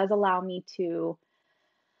does allow me to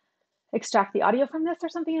extract the audio from this or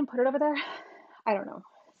something and put it over there. I don't know.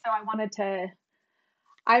 So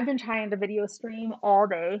I've been trying to video stream all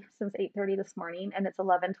day since 8:30 this morning and it's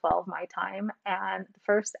 11:12 my time. And the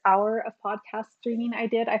first hour of podcast streaming I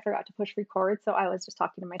forgot to push record. So I was just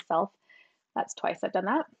talking to myself. That's twice I've done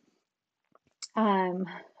that. Um,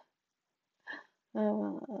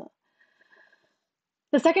 uh,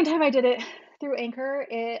 the second time I did it through Anchor,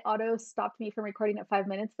 it auto stopped me from recording at 5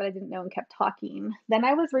 minutes, but I didn't know and kept talking. Then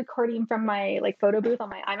I was recording from my like photo booth on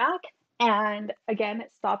my iMac. And again,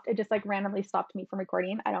 it stopped. It just like randomly stopped me from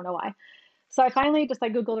recording. I don't know why. So I finally just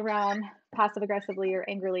like Googled around passive aggressively or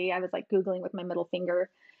angrily. I was like Googling with my middle finger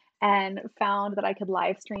and found that I could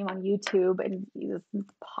live stream on YouTube and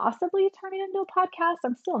possibly turn it into a podcast.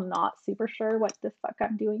 I'm still not super sure what the fuck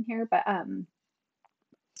I'm doing here, but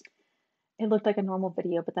it looked like a normal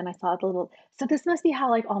video, but then I saw the little, so this must be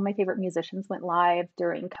how like all my favorite musicians went live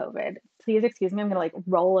during COVID. Please excuse me, I'm gonna like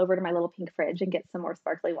roll over to my little pink fridge and get some more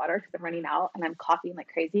sparkly water because I'm running out and I'm coughing like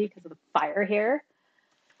crazy because of the fire here.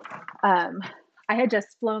 I had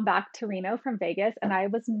just flown back to Reno from Vegas and I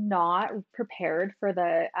was not prepared for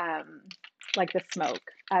the like the smoke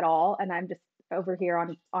at all. And I'm just over here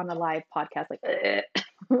on a live podcast like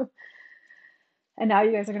and now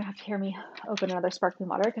you guys are gonna have to hear me open another sparkling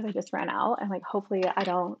water because I just ran out and like hopefully I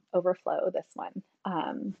don't overflow this one.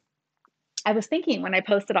 I was thinking when I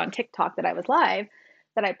posted on TikTok that I was live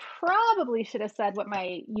that I probably should have said what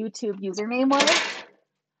my YouTube username was,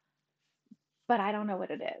 but I don't know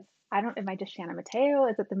what it is. Am I just Shannon Mateo?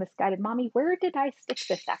 Is it the Misguided Mommy? Where did I stick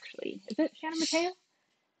this actually? Is it Shannon Mateo?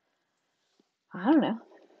 I don't know.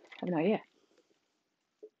 I have no idea.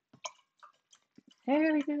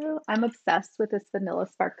 There we go. I'm obsessed with this vanilla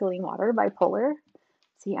sparkling water by Polar.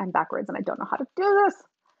 See, I'm backwards and I don't know how to do this.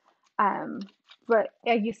 Um, but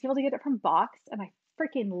I used to be able to get it from Boxed, and I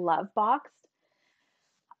freaking love Boxed.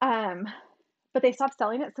 Um, but they stopped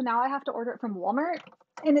selling it, so now I have to order it from Walmart,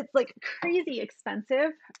 and it's like crazy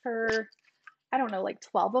expensive for, I don't know, like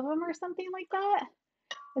 12 of them or something like that.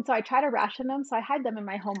 And so I try to ration them, so I hide them in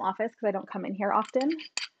my home office because I don't come in here often.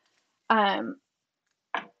 Um,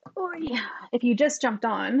 if you just jumped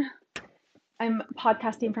on, I'm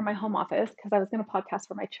podcasting from my home office because I was going to podcast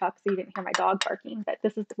from my truck so you didn't hear my dog barking, but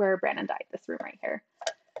this is where Brandon died, this room right here.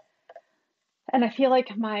 And I feel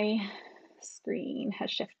like my screen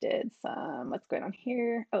has shifted some. What's going on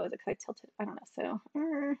here? Oh, is it because I tilted? I don't know.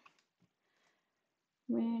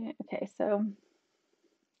 So, okay, so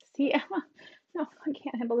see, no, I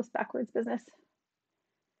can't handle this backwards business.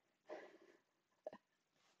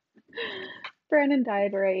 Brandon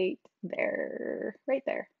died right there, right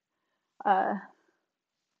there.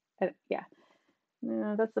 Yeah,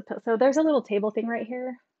 no, that's so there's a little table thing right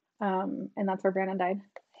here, and that's where Brandon died.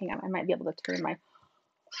 Hang on, I might be able to turn my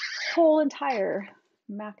whole entire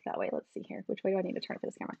Mac that way. Let's see here. Which way do I need to turn it for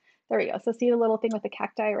this camera? There we go. So see the little thing with the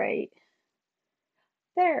cacti right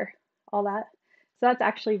there, all that. So that's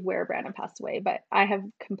actually where Brandon passed away, but I have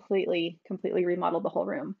completely remodeled the whole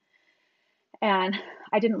room. And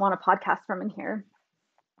I didn't want a podcast from in here,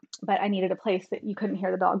 but I needed a place that you couldn't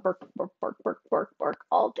hear the dog bark, bark, bark, bark, bark, bark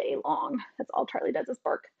all day long. That's all Charlie does is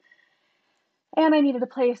bark. And I needed a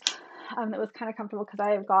place that was kind of comfortable because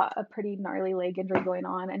I've got a pretty gnarly leg injury going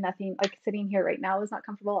on, and nothing like sitting here right now is not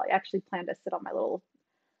comfortable. I actually plan to sit on my little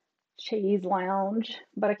chaise lounge,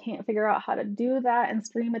 but I can't figure out how to do that and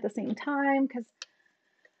stream at the same time because,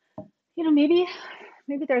 maybe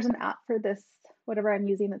there's an app for this, whatever I'm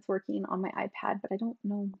using that's working on my iPad, but I don't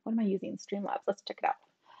know. What am I using? Streamlabs. Let's check it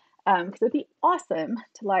out. Because it'd be awesome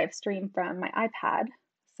to live stream from my iPad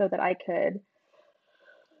so that I could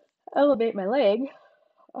elevate my leg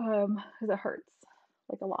because it hurts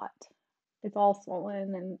like a lot. It's all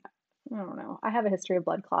swollen and I don't know. I have a history of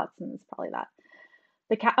blood clots and it's probably that.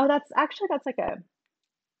 Oh, that's like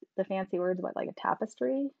the fancy words, what, like a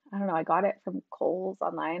tapestry? I don't know. I got it from Kohl's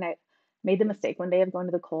online. I made the mistake one day of going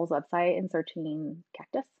to the Kohl's website and searching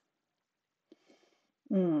cactus.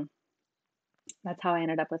 That's how I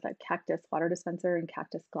ended up with a cactus water dispenser and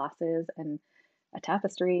cactus glasses and a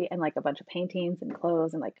tapestry and like a bunch of paintings and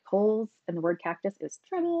clothes and like Kohl's, and the word cactus is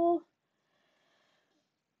trouble.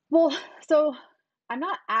 Well, so I'm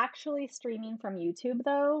not actually streaming from YouTube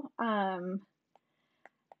though. I'm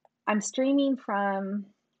streaming from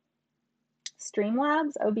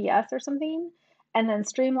Streamlabs OBS or something, and then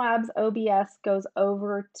Streamlabs OBS goes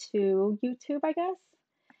over to YouTube, I guess.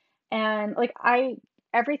 And like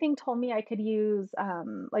everything told me I could use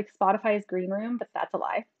like Spotify's Green Room, but that's a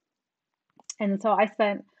lie. And so I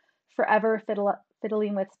spent forever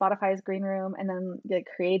fiddling with Spotify's Green Room and then like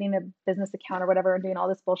creating a business account or whatever and doing all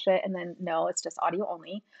this bullshit. And then no, it's just audio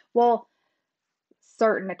only. Well,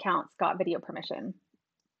 certain accounts got video permission.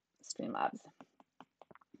 Streamlabs.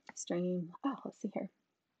 Oh, let's see here.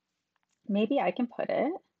 Maybe I can put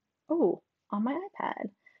it, on my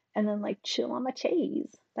iPad and then like chill on my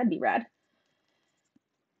chaise. That'd be rad.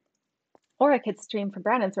 Or I could stream from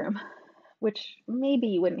Brandon's room, which maybe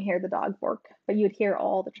you wouldn't hear the dog bark, but you'd hear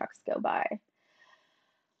all the trucks go by.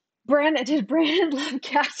 Did Brandon love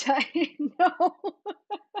cacti? No.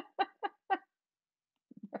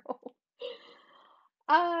 No.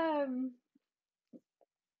 Um,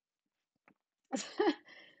 so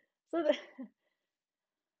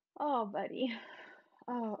oh, buddy.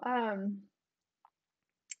 Oh,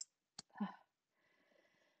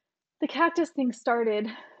 the cactus thing started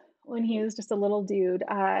when he was just a little dude.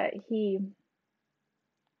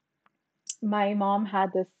 My mom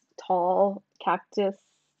had this tall cactus,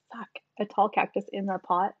 a tall cactus in the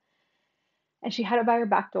pot, and she had it by her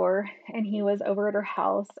back door, and he was over at her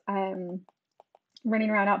house, running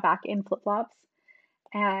around out back in flip-flops,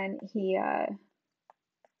 and he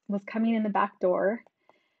was coming in the back door.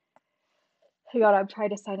 Oh God, I've tried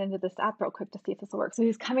to sign into this app real quick to see if this will work. So he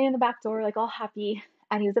was coming in the back door, like all happy,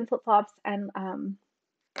 and he was in flip-flops, and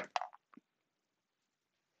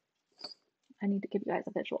I need to give you guys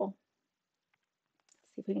a visual.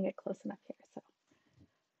 Let's see if we can get close enough here. So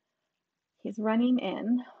he's running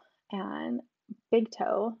in, and big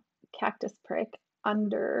toe, cactus prick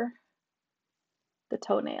under the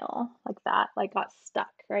toenail, like that, like got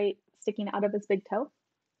stuck, right? Sticking out of his big toe,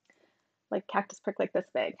 like cactus prick like this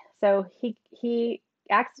big. So he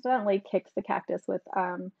accidentally kicks the cactus with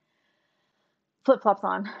flip-flops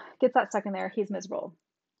on, gets that stuck in there. He's miserable.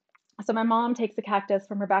 So my mom takes a cactus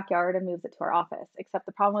from her backyard and moves it to our office. Except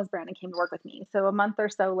the problem was Brandon came to work with me. So a month or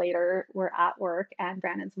so later, we're at work and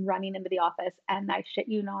Brandon's running into the office, and I shit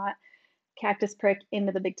you not, cactus prick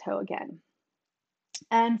into the big toe again.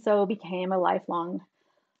 And so it became a lifelong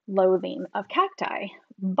loathing of cacti.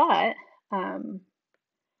 But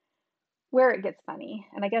where it gets funny,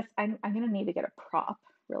 and I guess I'm going to need to get a prop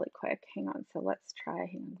really quick. Hang on. So let's try,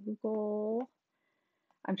 hang on, Google.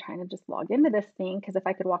 I'm trying to just log into this thing because if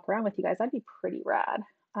I could walk around with you guys, that'd be pretty rad.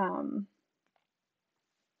 I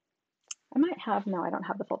might have, no, I don't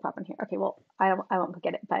have the full prop in here. Okay, well, I won't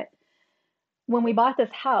get it. But when we bought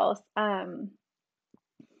this house,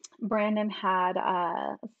 Brandon had,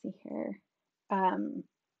 let's see here.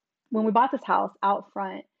 When we bought this house, out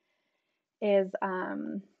front is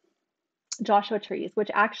Joshua trees,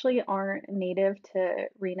 which actually aren't native to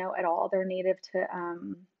Reno at all. They're native to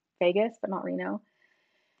Vegas, but not Reno.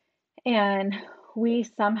 And we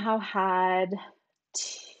somehow had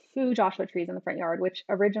two Joshua trees in the front yard, which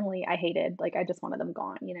originally I hated. Like, I just wanted them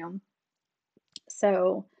gone, you know?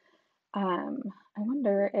 So I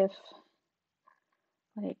wonder if,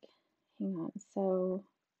 like, hang on. So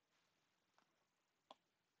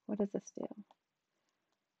what does this do?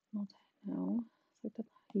 No. So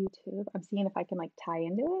YouTube. I'm seeing if I can like tie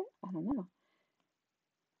into it. I don't know.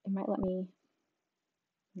 It might let me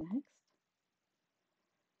next.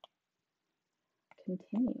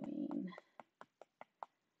 Continuing.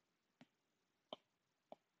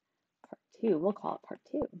 Part 2. We'll call it part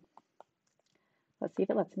 2. Let's see if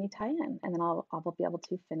it lets me tie in, and then I'll be able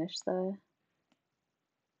to finish the.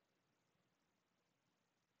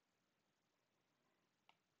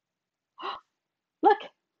 Look,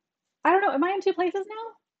 I don't know. Am I in 2 places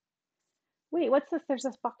now? Wait, what's this? There's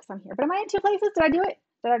this box on here. But am I in 2 places? Did I do it?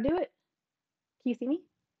 Did I do it? Can you see me?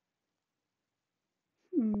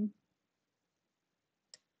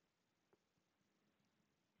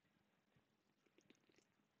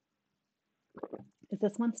 Is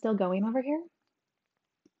this one still going over here?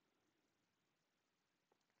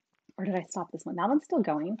 Or did I stop this one? That one's still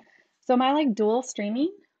going. So am I like dual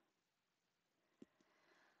streaming?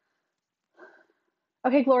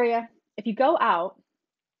 Okay, Gloria, if you go out,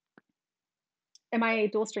 am I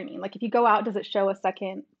dual streaming? Like if you go out, does it show a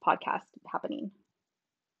second podcast happening?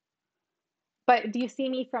 But do you see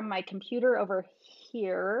me from my computer over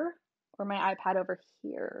here or my iPad over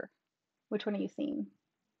here? Which one are you seeing?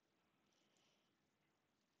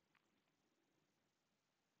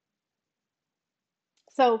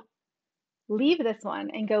 So leave this one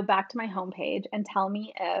and go back to my homepage and tell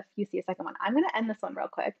me if you see a second one. I'm going to end this one real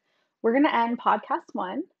quick. We're going to end podcast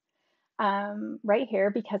 1 right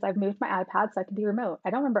here because I've moved my iPad so I can be remote. I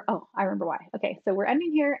don't remember. Oh, I remember why. Okay, so we're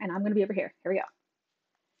ending here and I'm going to be over here. Here we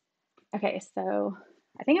go. Okay, so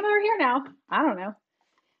I think I'm over here now. I don't know.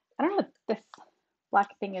 I don't know what this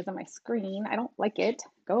black thing is on my screen. I don't like it.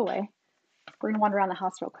 Go away. We're going to wander around the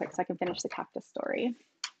house real quick so I can finish the cactus story.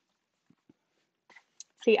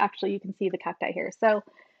 See, actually, you can see the cacti here. So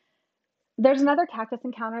there's another cactus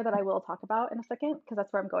encounter that I will talk about in a second because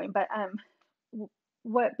that's where I'm going. But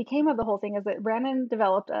what became of the whole thing is that Brandon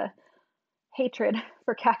developed a hatred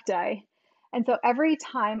for cacti. And so every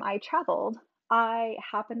time I traveled, I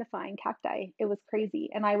happened to find cacti. It was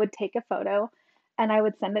crazy. And I would take a photo and I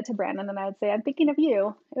would send it to Brandon and I would say, I'm thinking of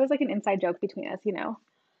you. It was like an inside joke between us, you know.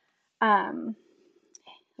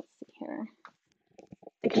 Let's see here.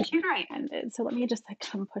 The computer I ended. So let me just like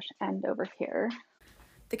come push end over here.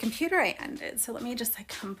 The computer I ended. So let me just like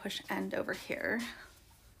come push end over here.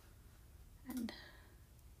 And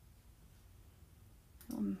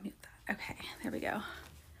we'll mute that. Okay, there we go.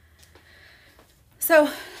 So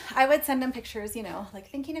I would send him pictures, you know, like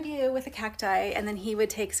thinking of you with a cacti, and then he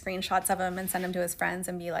would take screenshots of them and send them to his friends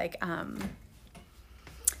and be like,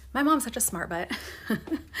 my mom's such a smart butt.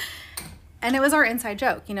 And it was our inside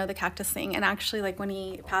joke, you know, the cactus thing. And actually, like when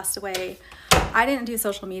he passed away, I didn't do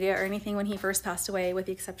social media or anything when he first passed away, with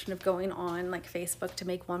the exception of going on like Facebook to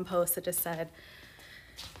make one post that just said,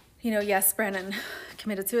 you know, yes, Brandon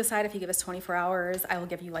committed suicide. If you give us 24 hours, I will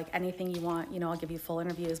give you like anything you want. You know, I'll give you full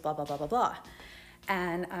interviews, blah, blah, blah, blah, blah.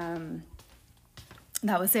 And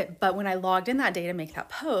that was it. But when I logged in that day to make that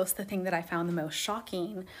post, the thing that I found the most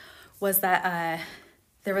shocking was that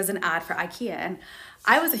there was an ad for IKEA. And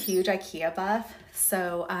I was a huge IKEA buff.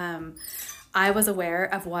 So I was aware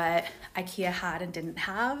of what IKEA had and didn't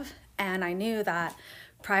have. And I knew that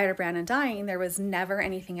prior to Brandon dying, there was never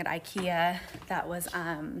anything at IKEA that was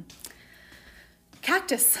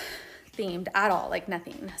cactus themed at all, like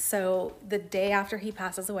nothing. So the day after he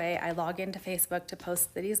passes away, I log into Facebook to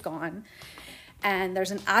post that he's gone. and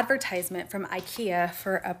there's an advertisement from IKEA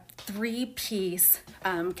for a 3-piece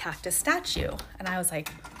cactus statue. And I was like,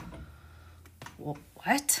 well,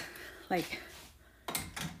 what? Like,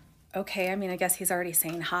 okay, I mean, I guess he's already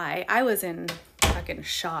saying hi. I was in fucking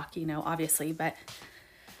shock, you know, obviously, but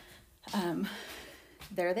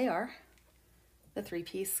there they are. The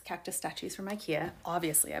 3-piece cactus statues from IKEA.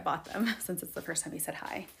 Obviously, I bought them since it's the first time he said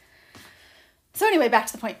hi. So anyway, back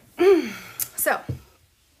to the point. So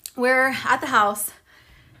we're at the house,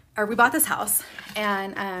 or we bought this house,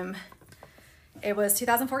 and it was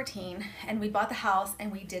 2014, and we bought the house,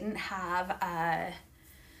 and we didn't have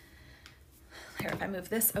here, if I move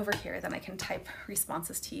this over here, then I can type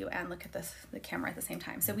responses to you and look at the camera at the same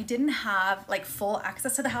time. So we didn't have like full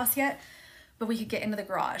access to the house yet, but we could get into the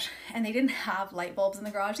garage, and they didn't have light bulbs in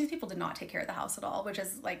the garage. These people did not take care of the house at all, which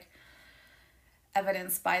is like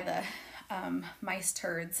evidenced by the mice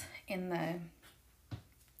turds in the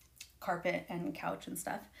carpet and couch and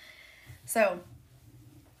stuff. So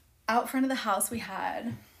out front of the house we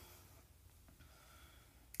had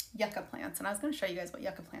yucca plants, and I was going to show you guys what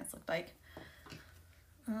yucca plants looked like.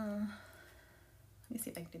 Let me see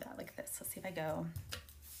if I can do that like this. Let's see if I go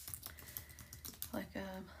like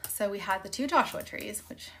so we had the 2 Joshua trees,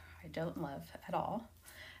 which I don't love at all,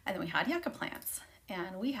 and then we had yucca plants,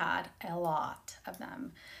 and we had a lot of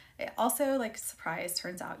them. It also, like, surprise,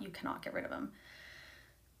 turns out you cannot get rid of them.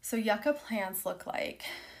 So yucca plants look like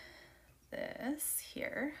this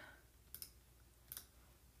here.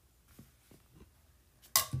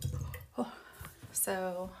 Oh,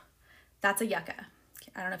 so that's a yucca.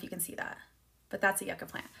 I don't know if you can see that, but that's a yucca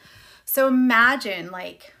plant. So imagine,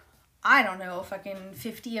 like, I don't know, fucking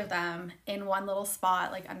 50 of them in one little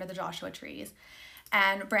spot, like under the Joshua trees.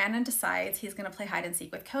 And Brandon decides he's going to play hide and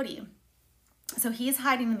seek with Cody. So he's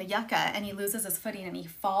hiding in the yucca, and he loses his footing, and he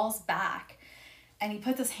falls back, and he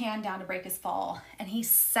puts his hand down to break his fall, and he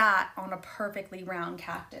sat on a perfectly round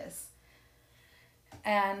cactus.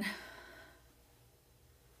 And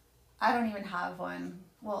I don't even have one.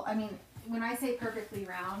 Well, I mean, when I say perfectly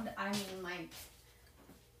round, I mean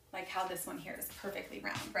like how this one here is perfectly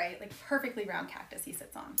round, right? Like perfectly round cactus he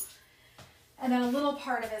sits on. And then a little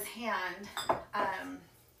part of his hand,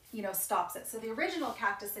 you know, stops it. So the original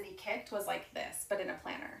cactus that he kicked was like this, but in a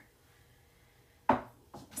planter.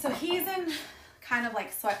 So he's in kind of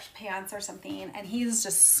like sweatpants or something, and he's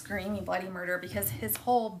just screaming bloody murder because his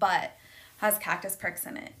whole butt has cactus pricks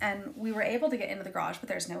in it. And we were able to get into the garage, but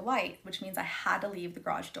there's no light, which means I had to leave the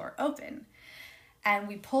garage door open. And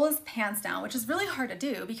we pull his pants down, which is really hard to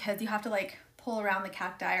do because you have to like pull around the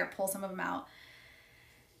cacti or pull some of them out.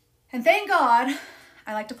 And thank God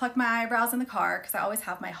I like to pluck my eyebrows in the car because I always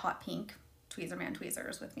have my hot pink Tweezerman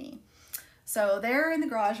tweezers with me. So they're in the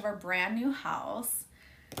garage of our brand new house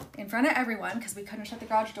in front of everyone because we couldn't shut the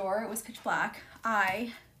garage door. It was pitch black.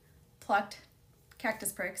 I plucked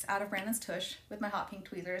cactus pricks out of Brandon's tush with my hot pink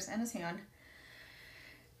tweezers in his hand.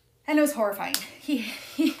 And it was horrifying.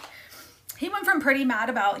 He went from pretty mad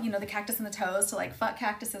about, you know, the cactus and the toes to like, fuck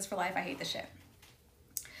cactuses for life. I hate this shit.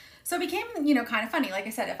 So it became, you know, kind of funny. Like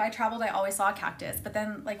I said, if I traveled, I always saw a cactus. But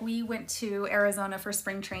then like we went to Arizona for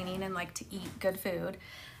spring training and like to eat good food.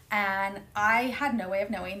 And I had no way of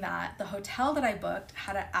knowing that the hotel that I booked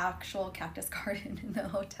had an actual cactus garden in the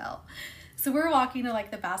hotel. So we're walking to like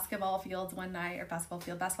the basketball fields one night, or basketball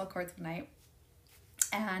courts one night.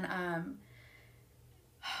 And I'm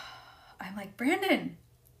like, Brandon,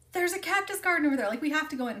 there's a cactus garden over there. Like, we have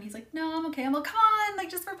to go in. And he's like, no, I'm okay. I'm like, come on, like,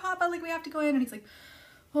 just for Papa, like, we have to go in. And he's like,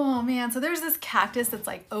 oh man. So there's this cactus that's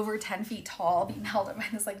like over 10 feet tall being held up by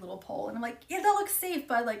this like little pole. And I'm like, yeah, that looks safe,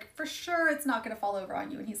 but like, for sure it's not going to fall over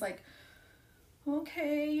on you. And he's like,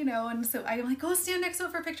 okay, you know. And so I'm like, go stand next to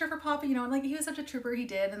it for a picture for Papa, you know. And like, he was such a trooper, he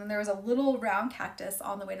did. And then there was a little round cactus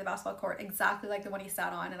on the way to the basketball court, exactly like the one he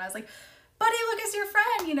sat on. And I was like, buddy, look, it's your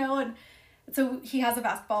friend, you know. And so he has a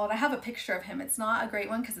basketball, and I have a picture of him. It's not a great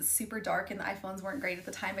one because it's super dark and the iPhones weren't great at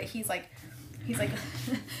the time, but he's like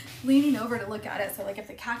leaning over to look at it. So like if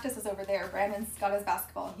the cactus is over there, Brandon's got his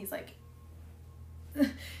basketball, and he's like,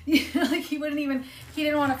 you know, like he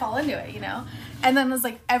didn't want to fall into it, you know. And then it was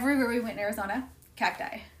like everywhere we went in Arizona,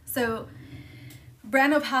 cacti. So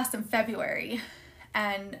Brando passed in February,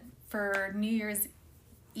 and for New Year's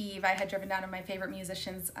Eve, I had driven down to my favorite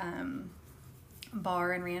musician's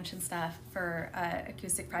bar and ranch and stuff for an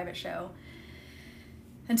acoustic private show.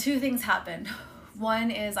 And 2 things happened.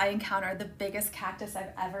 One is I encountered the biggest cactus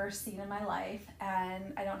I've ever seen in my life,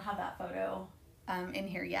 and I don't have that photo in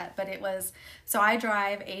here yet, but it was, so I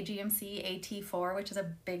drive a GMC AT4, which is a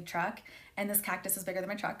big truck, and this cactus is bigger than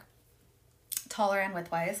my truck, taller and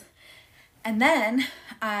widthwise. And then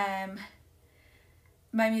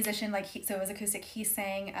my musician, like, so it was acoustic, he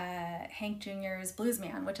sang Hank Jr.'s Blues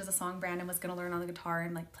Man, which is a song Brandon was going to learn on the guitar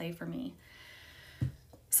and like play for me.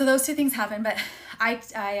 So those two things happened, but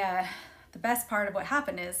the best part of what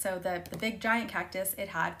happened is, so the big giant cactus, it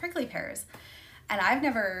had prickly pears. And I've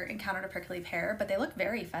never encountered a prickly pear, but they look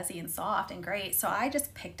very fuzzy and soft and great. So I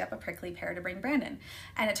just picked up a prickly pear to bring Brandon.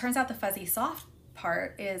 And it turns out the fuzzy soft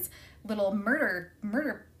part is little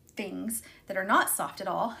murder things that are not soft at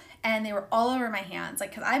all. And they were all over my hands.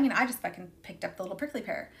 Like, cause I mean, I just fucking picked up the little prickly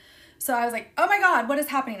pear. So I was like, oh my God, what is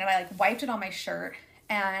happening? And I like wiped it on my shirt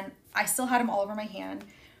and I still had them all over my hand.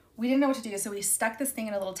 We didn't know what to do. So we stuck this thing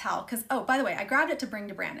in a little towel. Cause, oh, by the way, I grabbed it to bring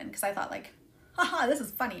to Brandon. Cause I thought like, haha, this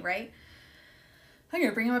is funny, right? I'm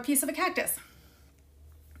gonna bring him a piece of a cactus.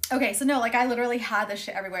 Okay, so no, like I literally had this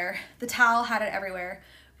shit everywhere. The towel had it everywhere.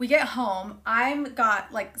 We get home, I'm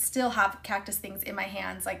got like still have cactus things in my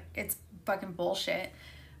hands. Like it's fucking bullshit.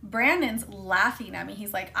 Brandon's laughing at me.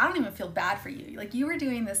 He's like, I don't even feel bad for you. Like you were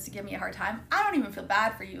doing this to give me a hard time. I don't even feel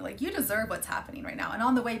bad for you. Like you deserve what's happening right now. And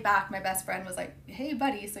on the way back, my best friend was like, hey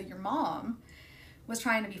buddy, so your mom was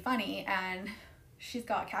trying to be funny and she's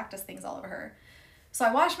got cactus things all over her. So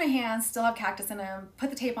I wash my hands, still have cactus in them, put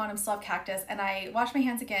the tape on them, still have cactus, and I wash my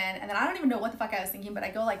hands again, and then I don't even know what the fuck I was thinking, but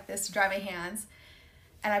I go like this to dry my hands,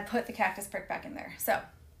 and I put the cactus prick back in there. So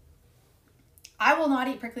I will not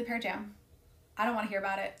eat prickly pear jam. I don't want to hear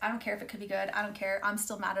about it. I don't care if it could be good. I don't care. I'm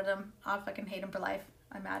still mad at him. I'll fucking hate him for life.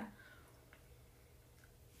 I'm mad.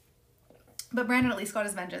 But Brandon at least got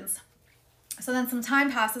his vengeance. So then some time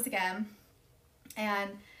passes again,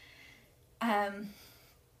 and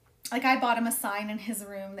like I bought him a sign in his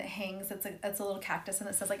room that hangs. It's a little cactus and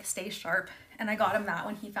it says like stay sharp. And I got him that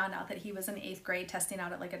when he found out that he was in 8th grade testing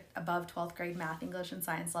out at like a above 12th grade math, English, and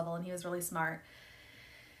science level, and he was really smart.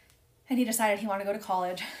 And he decided he wanted to go to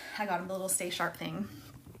college. I got him the little stay sharp thing.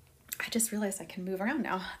 I just realized I can move around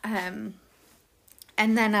now. And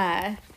then